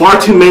home. Far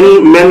too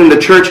many men in the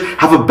church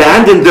have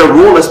abandoned their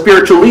role as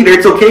spiritual leader.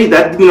 It's okay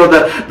that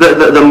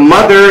the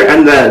mother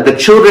and the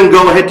children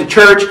go ahead to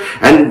church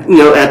and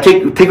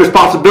take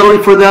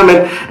responsibility for them,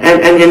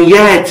 and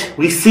yet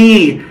we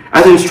see,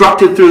 as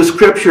instructed through the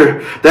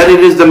scripture, that it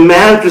is the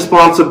man's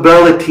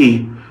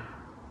responsibility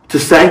to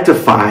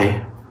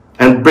sanctify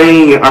and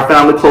bring our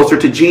family closer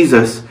to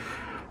Jesus.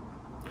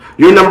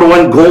 Your number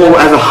one goal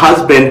as a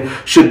husband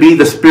should be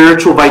the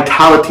spiritual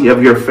vitality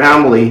of your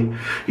family.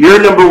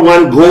 Your number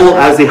one goal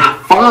as a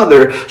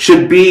father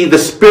should be the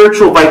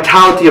spiritual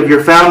vitality of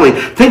your family.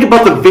 Think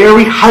about the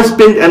very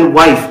husband and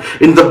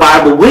wife in the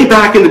Bible. Way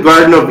back in the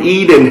Garden of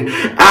Eden,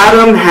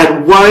 Adam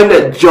had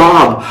one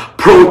job: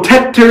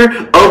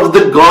 protector of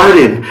the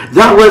garden.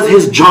 That was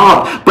his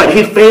job, but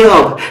he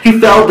failed. He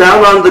fell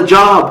down on the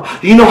job.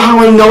 You know how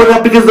I know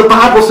that? Because the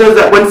Bible says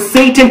that when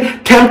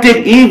Satan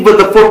tempted Eve with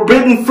the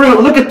forbidden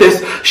fruit, look at this,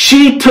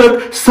 she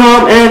took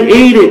some and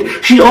ate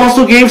it. She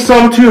also gave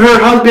some to her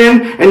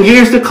husband, and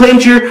here's the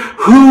clincher,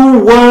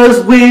 who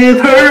was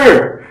with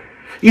her.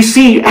 You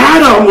see,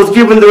 Adam was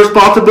given the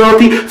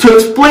responsibility to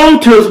explain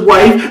to his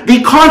wife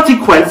the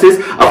consequences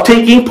of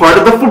taking part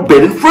of the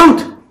forbidden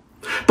fruit.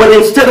 But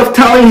instead of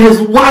telling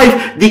his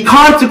wife the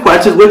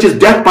consequences, which is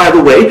death, by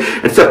the way,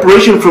 and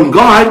separation from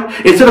God,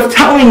 instead of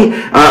telling,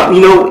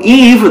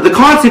 Eve the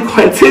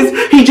consequences,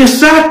 he just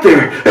sat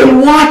there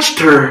and watched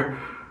her.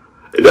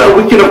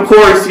 We can, of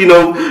course,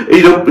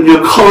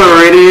 color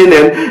it in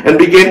and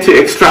begin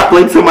to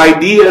extrapolate some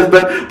ideas,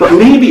 but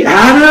maybe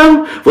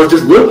Adam was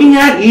just looking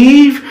at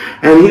Eve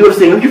and he was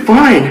saying, "Oh, you're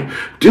fine.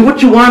 Do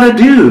what you want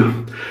to do.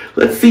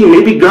 Let's see,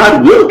 maybe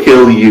God will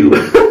kill you."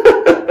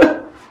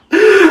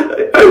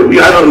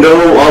 I don't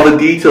know all the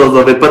details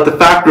of it, but the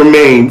fact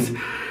remains,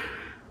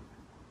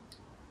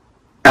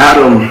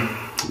 Adam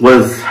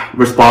was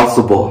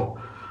responsible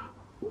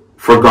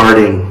for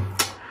guarding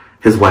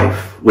his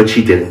wife, which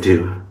he didn't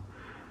do.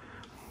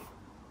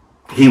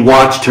 He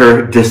watched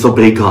her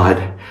disobey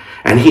God,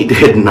 and he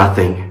did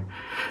nothing.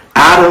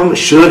 Adam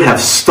should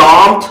have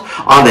stomped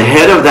on the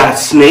head of that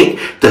snake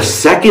the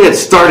second it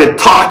started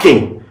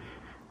talking.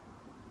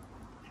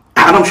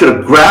 Adam should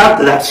have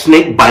grabbed that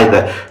snake by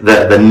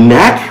the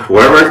neck,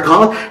 wherever it's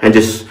called, and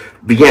just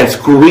began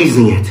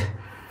squeezing it.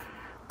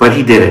 But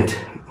he didn't.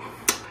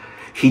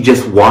 He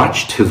just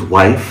watched his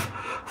wife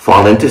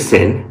fall into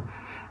sin.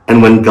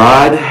 And when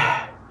God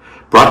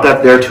brought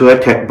that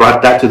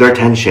to their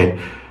attention,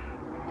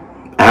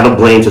 Adam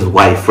blames his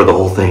wife for the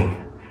whole thing.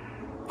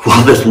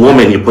 Well, this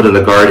woman you put in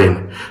the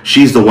garden,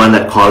 she's the one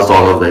that caused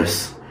all of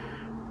this.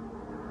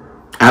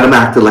 Adam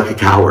acted like a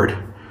coward.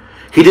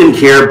 He didn't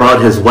care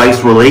about his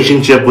wife's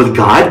relationship with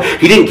God.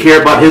 He didn't care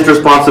about his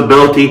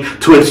responsibility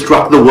to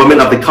instruct the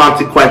woman of the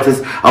consequences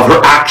of her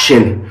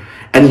action.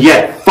 And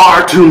yet,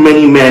 far too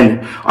many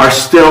men are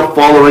still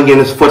following in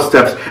his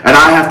footsteps. And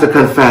I have to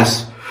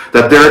confess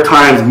that there are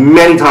times,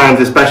 many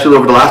times, especially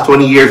over the last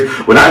 20 years,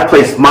 when I've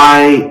placed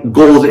my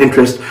goals and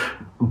interests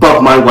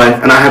above my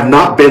wife, and I have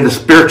not been the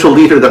spiritual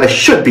leader that I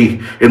should be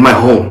in my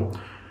home.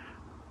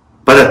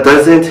 But it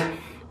doesn't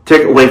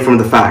take away from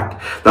the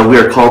fact that we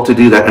are called to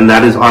do that, and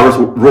that is our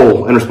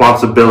role and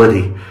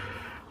responsibility.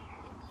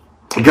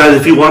 Guys,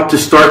 if you want to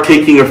start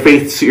taking your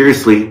faith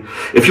seriously,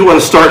 if you want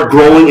to start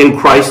growing in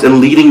Christ and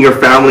leading your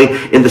family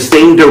in the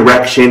same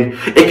direction,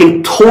 it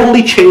can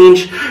totally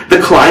change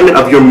the climate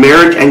of your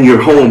marriage and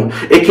your home.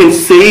 It can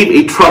save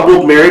a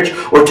troubled marriage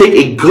or take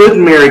a good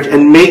marriage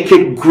and make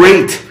it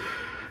great.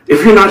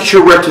 If you're not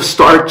sure where to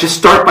start, just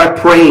start by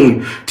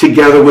praying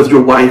together with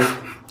your wife.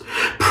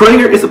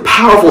 Prayer is a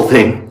powerful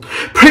thing.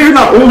 Prayer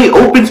not only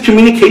opens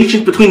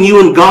communications between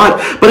you and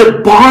God, but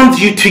it bonds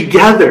you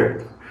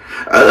together.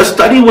 A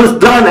study was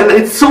done, and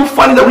it's so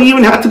funny that we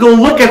even had to go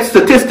look at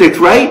statistics,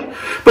 right?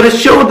 But it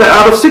showed that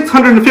out of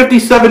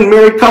 657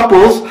 married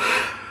couples,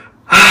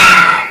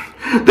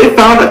 they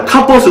found that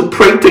couples who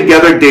prayed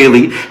together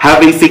daily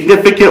have a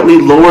significantly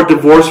lower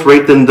divorce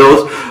rate than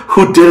those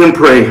who didn't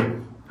pray.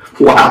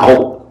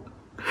 Wow.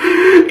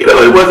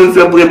 It wasn't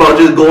simply about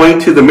just going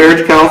to the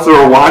marriage counselor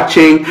or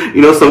watching,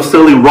 some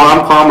silly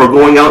rom-com or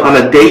going out on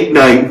a date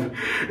night.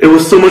 It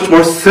was so much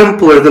more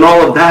simpler than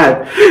all of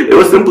that. It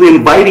was simply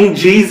inviting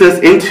Jesus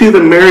into the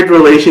marriage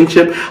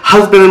relationship,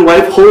 husband and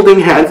wife holding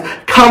hands,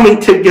 coming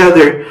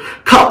together,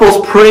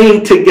 couples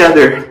praying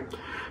together,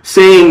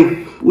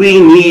 saying, "We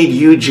need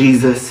you,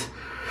 Jesus."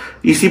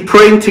 You see,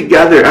 praying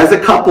together as a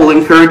couple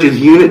encourages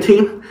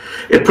unity.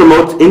 It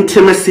promotes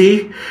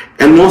intimacy,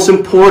 and most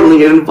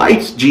importantly, it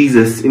invites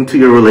Jesus into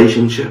your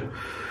relationship.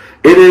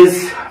 It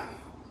is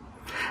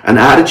an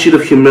attitude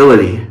of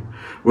humility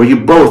where you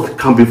both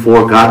come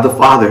before God the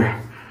Father,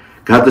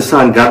 God the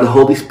Son, God the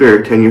Holy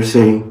Spirit, and you're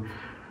saying,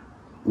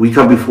 "We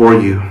come before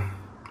you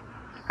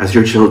as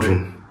your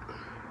children."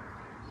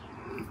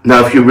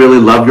 Now, if you really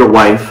love your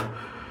wife,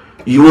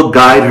 you will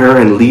guide her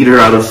and lead her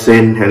out of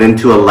sin and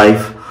into a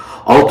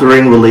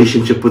life-altering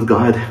relationship with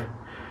God.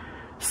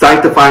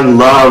 Sanctifying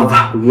love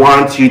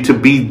wants you to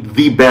be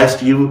the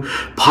best you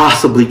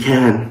possibly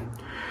can.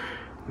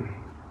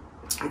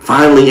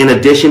 Finally, in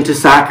addition to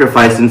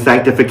sacrifice and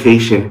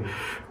sanctification,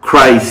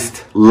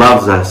 Christ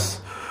loves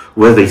us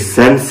with a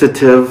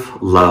sensitive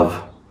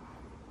love.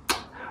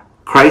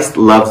 Christ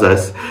loves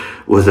us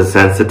with a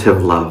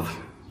sensitive love.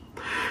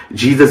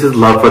 Jesus'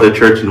 love for the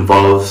church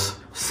involves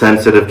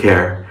sensitive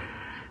care.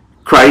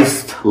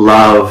 Christ's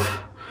love,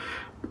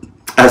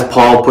 as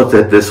Paul puts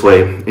it this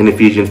way in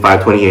Ephesians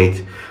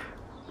 5:28,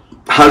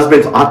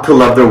 husbands ought to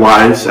love their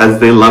wives as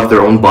they love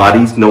their own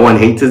bodies. No one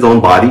hates his own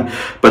body,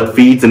 but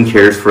feeds and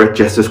cares for it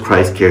just as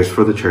Christ cares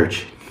for the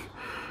church.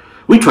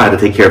 We try to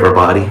take care of our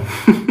body.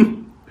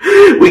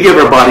 We give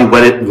our body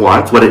what it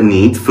wants, what it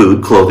needs: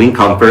 food, clothing,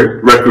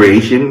 comfort,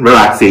 recreation,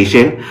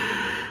 relaxation,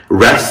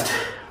 rest,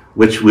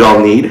 which we all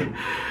need.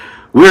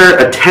 We're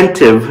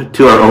attentive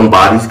to our own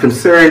bodies,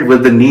 concerned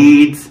with the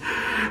needs.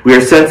 We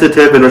are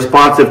sensitive and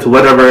responsive to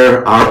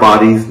whatever our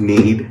bodies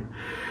need.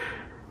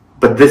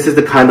 But this is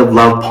the kind of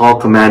love Paul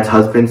commands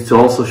husbands to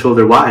also show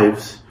their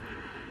wives.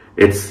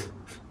 It's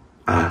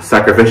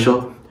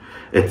sacrificial,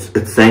 it's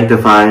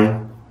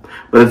sanctifying,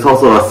 but it's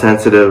also a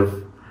sensitive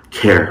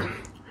care.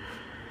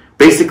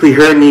 Basically,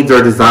 her needs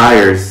or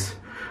desires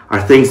are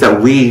things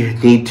that we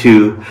need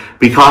to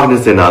be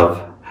cognizant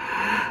of.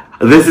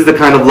 This is the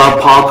kind of love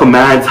Paul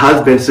commands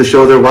husbands to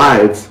show their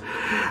wives.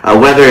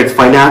 Whether it's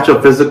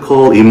financial,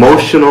 physical,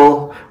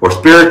 emotional, or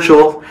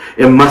spiritual,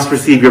 it must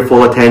receive your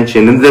full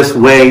attention. In this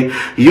way,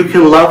 you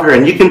can love her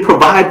and you can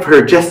provide for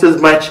her just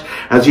as much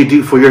as you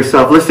do for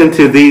yourself. Listen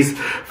to these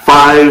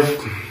 5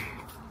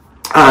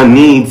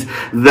 needs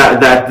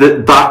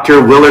that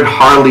Dr. Willard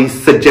Harley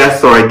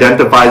suggests or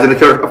identifies. And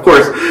of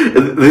course,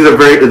 these are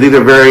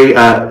very,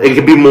 it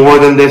could be more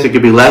than this, it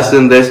could be less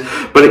than this,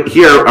 but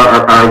here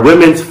are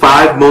women's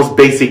 5 most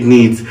basic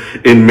needs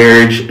in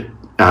marriage.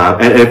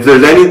 And if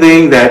there's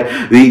anything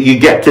that you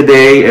get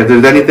today, if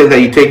there's anything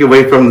that you take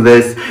away from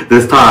this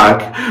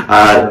talk,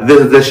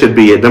 this should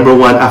be it. Number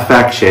 1,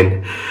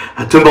 affection.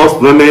 To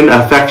most women,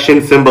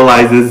 affection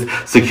symbolizes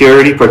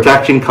security,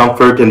 protection,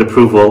 comfort, and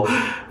approval.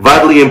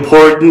 Vitally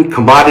important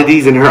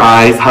commodities in her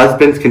eyes,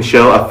 husbands can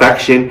show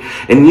affection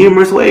in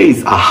numerous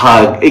ways. A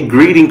hug, a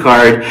greeting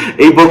card,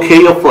 a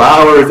bouquet of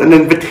flowers, an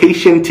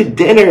invitation to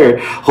dinner,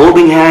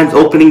 holding hands,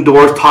 opening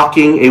doors,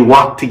 taking a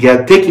walk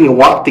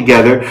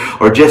together,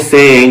 or just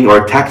saying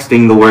or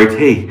texting the words,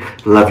 "Hey,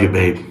 love you,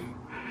 babe."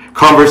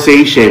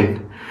 Conversation.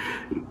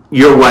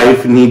 Your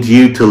wife needs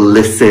you to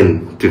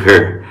listen to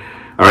her.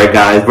 All right,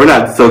 guys, I'm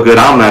not so good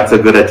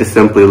at just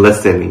simply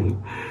listening.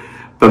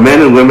 But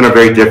men and women are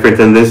very different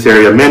in this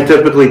area. Men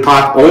typically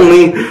talk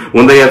only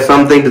when they have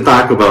something to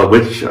talk about,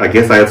 which I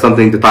guess I have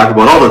something to talk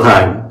about all the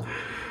time.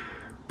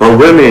 But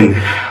women,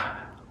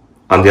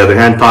 on the other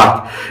hand,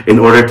 talk in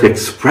order to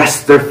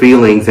express their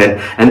feelings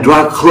and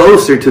draw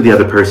closer to the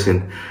other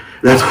person.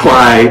 That's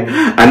why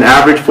an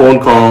average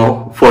phone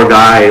call for a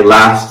guy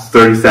lasts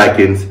 30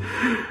 seconds.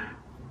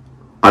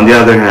 On the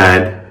other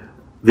hand,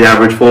 the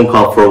average phone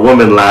call for a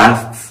woman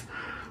lasts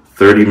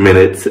 30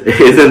 minutes.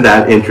 Isn't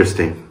that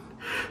interesting?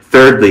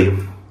 Thirdly,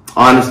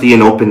 honesty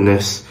and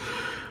openness.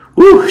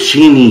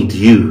 She needs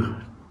you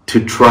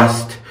to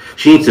trust.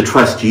 She needs to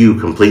trust you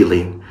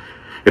completely.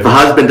 If a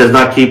husband does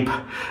not keep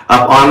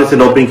up honest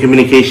and open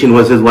communication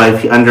with his wife,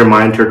 he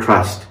undermines her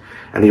trust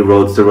and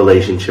erodes the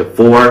relationship.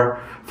 4,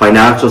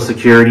 financial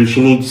security.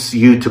 She needs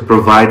you to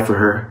provide for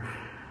her.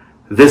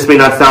 This may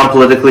not sound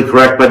politically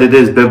correct, but it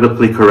is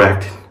biblically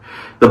correct.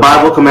 The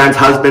Bible commands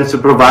husbands to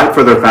provide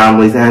for their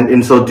families, and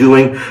in so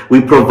doing,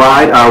 we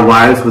provide our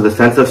wives with a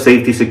sense of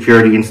safety,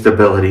 security, and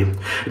stability.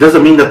 It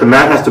doesn't mean that the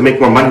man has to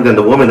make more money than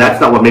the woman. That's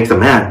not what makes a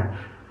man.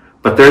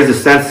 But there is a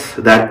sense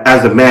that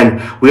as a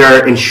man, we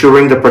are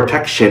ensuring the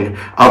protection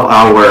of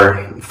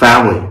our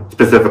family,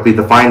 specifically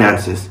the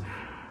finances.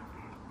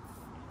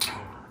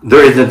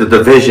 There isn't a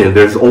division.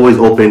 There's always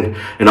open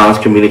and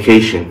honest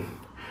communication.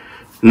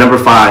 Number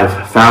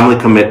 5, family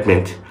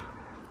commitment.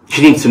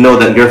 She needs to know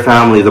that your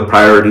family is a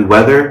priority,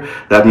 whether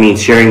that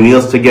means sharing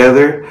meals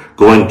together,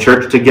 going to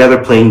church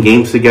together, playing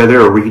games together,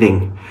 or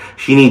reading.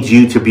 She needs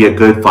you to be a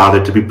good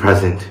father, to be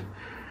present.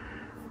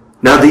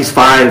 Now these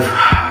 5,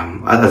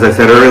 as I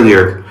said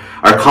earlier,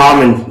 are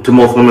common to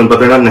most women, but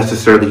they're not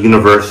necessarily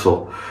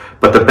universal.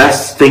 But the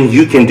best thing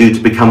you can do to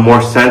become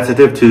more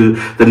sensitive to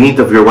the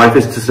needs of your wife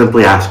is to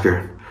simply ask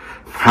her,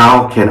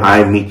 how can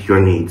I meet your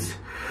needs?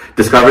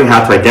 Discovering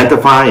how to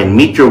identify and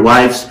meet your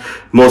wife's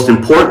most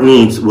important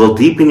needs will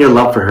deepen your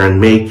love for her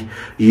and make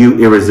you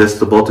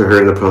irresistible to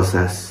her in the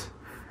process.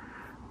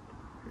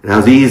 Now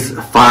these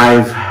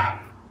 5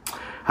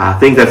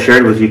 things I've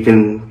shared with you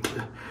can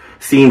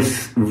seem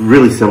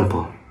really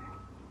simple.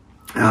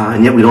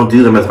 And yet we don't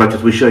do them as much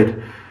as we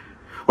should.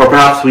 Or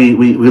perhaps we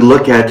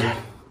look at,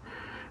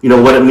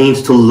 what it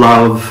means to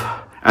love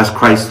as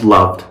Christ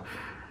loved.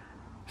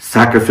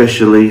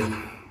 Sacrificially,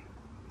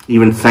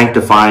 even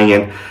sanctifying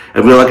it.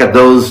 And we look at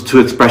those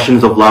 2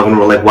 expressions of love and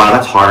we're like, wow,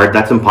 that's hard,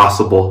 that's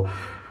impossible.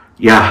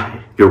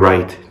 Yeah, you're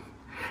right.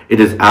 It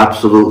is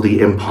absolutely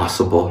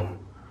impossible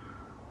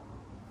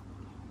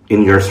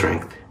in your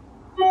strength.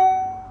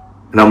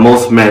 Now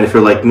most men, if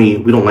you're like me,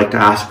 we don't like to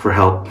ask for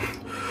help.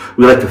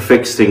 We like to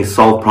fix things,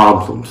 solve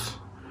problems.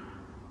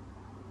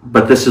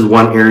 But this is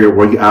one area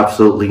where you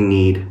absolutely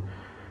need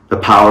the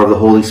power of the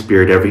Holy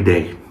Spirit every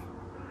day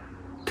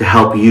to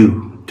help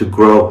you to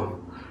grow,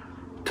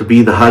 to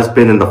be the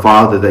husband and the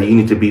father that you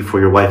need to be for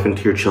your wife and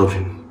to your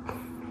children.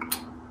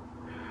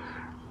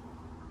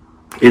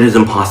 It is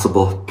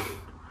impossible,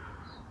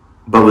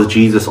 but with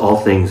Jesus, all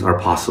things are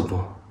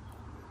possible.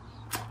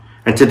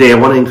 And today I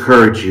want to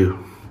encourage you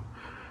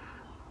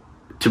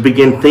to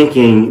begin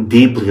thinking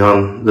deeply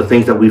on the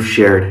things that we've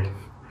shared.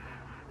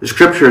 The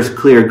scripture is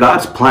clear.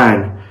 God's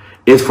plan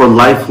is for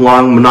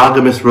lifelong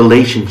monogamous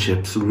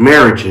relationships,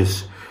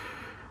 marriages.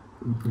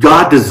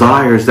 God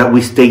desires that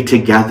we stay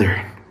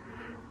together.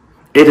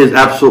 It is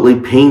absolutely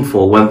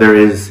painful when there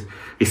is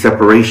a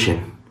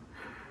separation.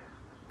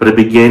 But it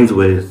begins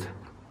with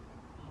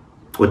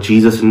what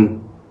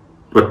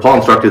Paul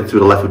instructed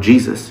through the life of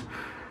Jesus.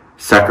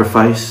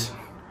 Sacrifice,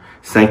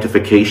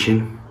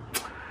 sanctification,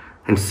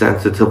 and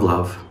sensitive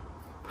love.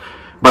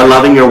 By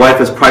loving your wife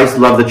as Christ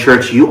loved the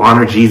church, you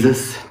honor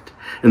Jesus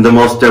in the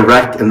most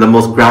direct and the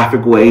most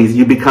graphic ways.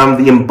 You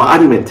become the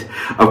embodiment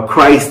of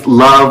Christ's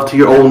love to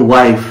your own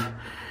wife.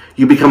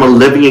 You become a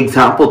living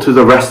example to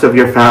the rest of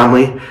your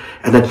family.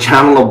 and a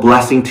channel of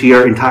blessing to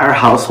your entire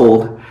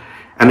household.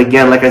 And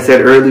again, like I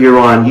said earlier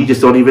on, you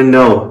just don't even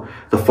know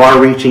the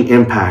far-reaching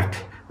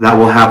impact that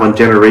will have on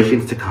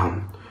generations to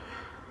come.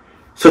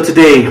 So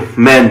today,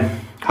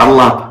 men, huddle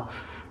up.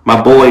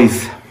 My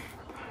boys,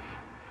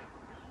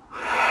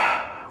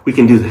 we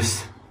can do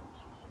this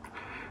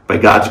by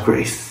God's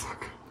grace.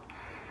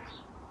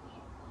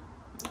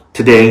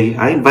 Today,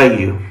 I invite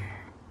you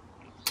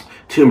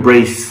to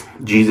embrace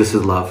Jesus'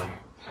 love.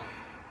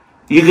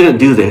 You couldn't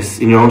do this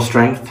in your own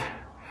strength,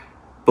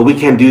 but we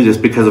can do this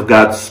because of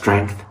God's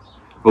strength.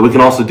 But we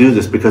can also do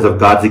this because of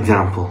God's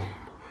example.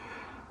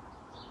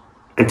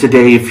 And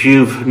today, if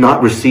you've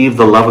not received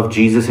the love of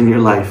Jesus in your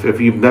life, if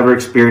you've never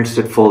experienced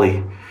it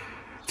fully,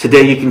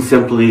 today you can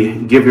simply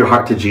give your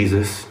heart to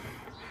Jesus.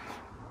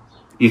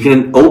 You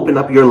can open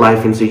up your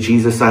life and say,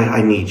 Jesus,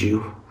 I need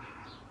you.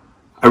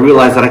 I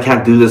realize that I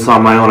can't do this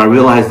on my own. I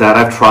realize that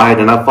I've tried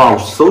and I've fallen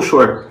so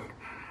short.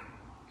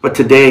 But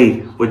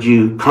today, would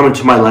you come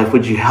into my life?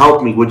 Would you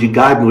help me? Would you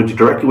guide me? Would you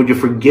direct me? Would you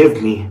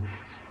forgive me?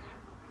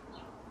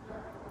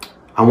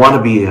 I want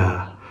to be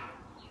a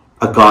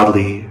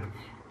godly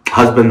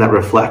husband that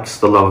reflects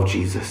the love of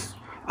Jesus.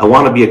 I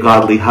want to be a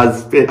godly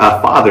husband,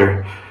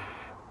 father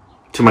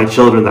to my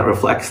children that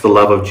reflects the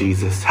love of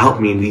Jesus. Help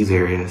me in these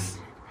areas.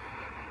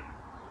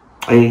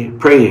 I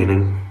pray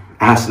and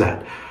ask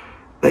that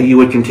you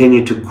would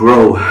continue to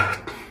grow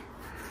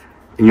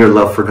in your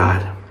love for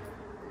God.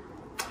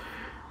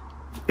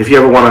 If you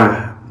ever want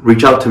to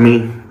reach out to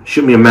me,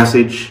 shoot me a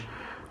message,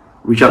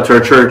 reach out to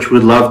our church.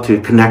 We'd love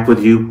to connect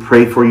with you,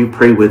 pray for you,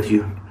 pray with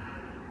you.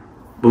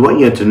 We want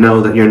you to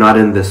know that you're not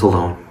in this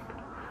alone.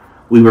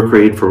 We were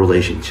created for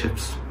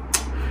relationships.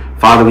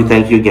 Father, we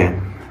thank you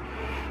again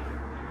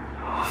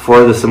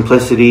for the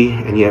simplicity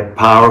and yet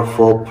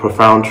powerful,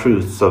 profound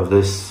truths of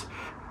this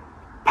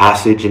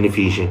passage in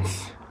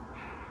Ephesians.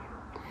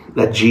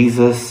 That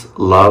Jesus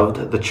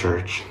loved the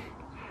church.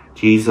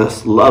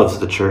 Jesus loves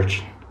the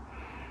church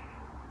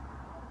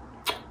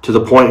to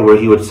the point where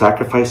he would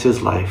sacrifice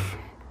his life.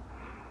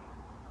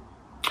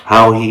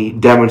 How he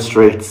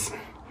demonstrates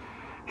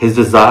his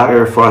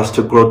desire for us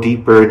to grow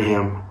deeper in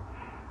him,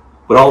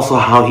 but also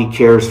how he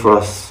cares for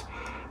us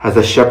as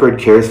a shepherd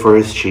cares for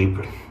his sheep.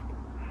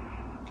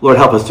 Lord,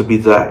 help us to be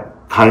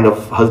that kind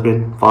of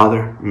husband,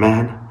 father,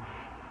 man.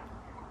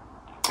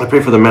 I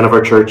pray for the men of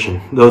our church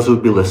and those who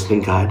would be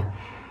listening, God,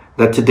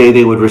 that today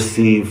they would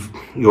receive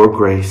your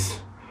grace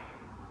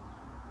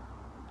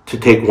to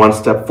take one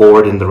step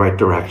forward in the right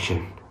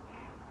direction.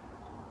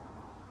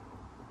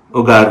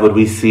 Oh God, would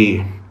we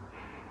see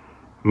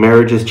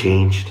marriages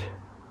changed?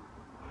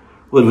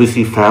 Would we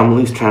see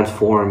families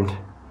transformed?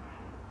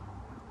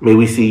 May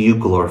we see you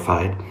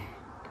glorified.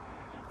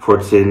 For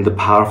it's in the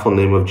powerful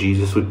name of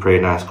Jesus we pray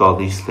and ask all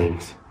these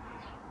things.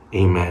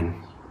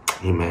 Amen.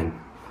 Amen.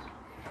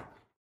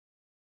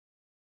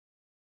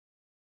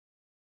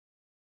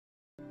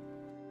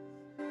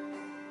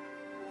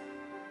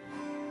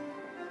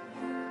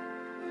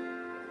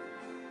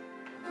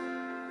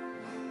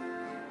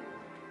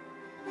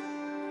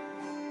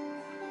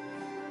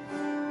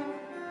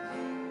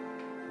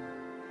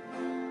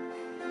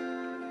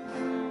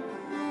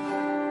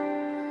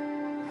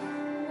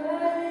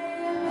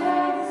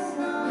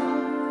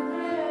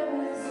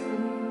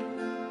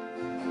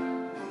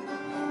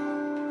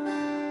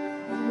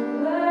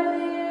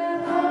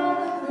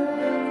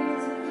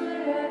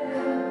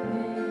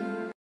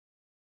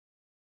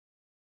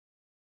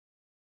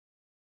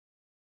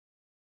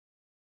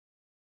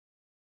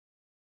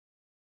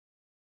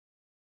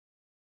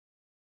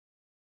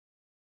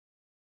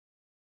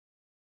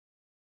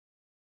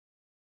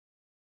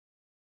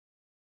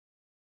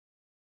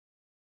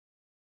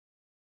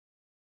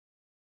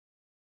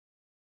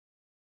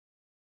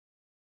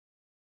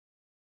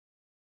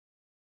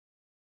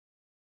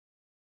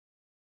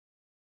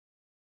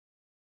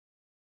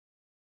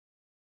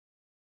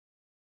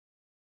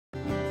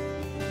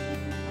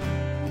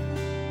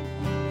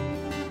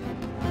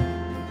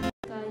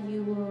 God,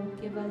 you will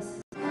give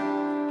us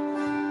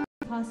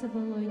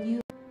possible, Lord. You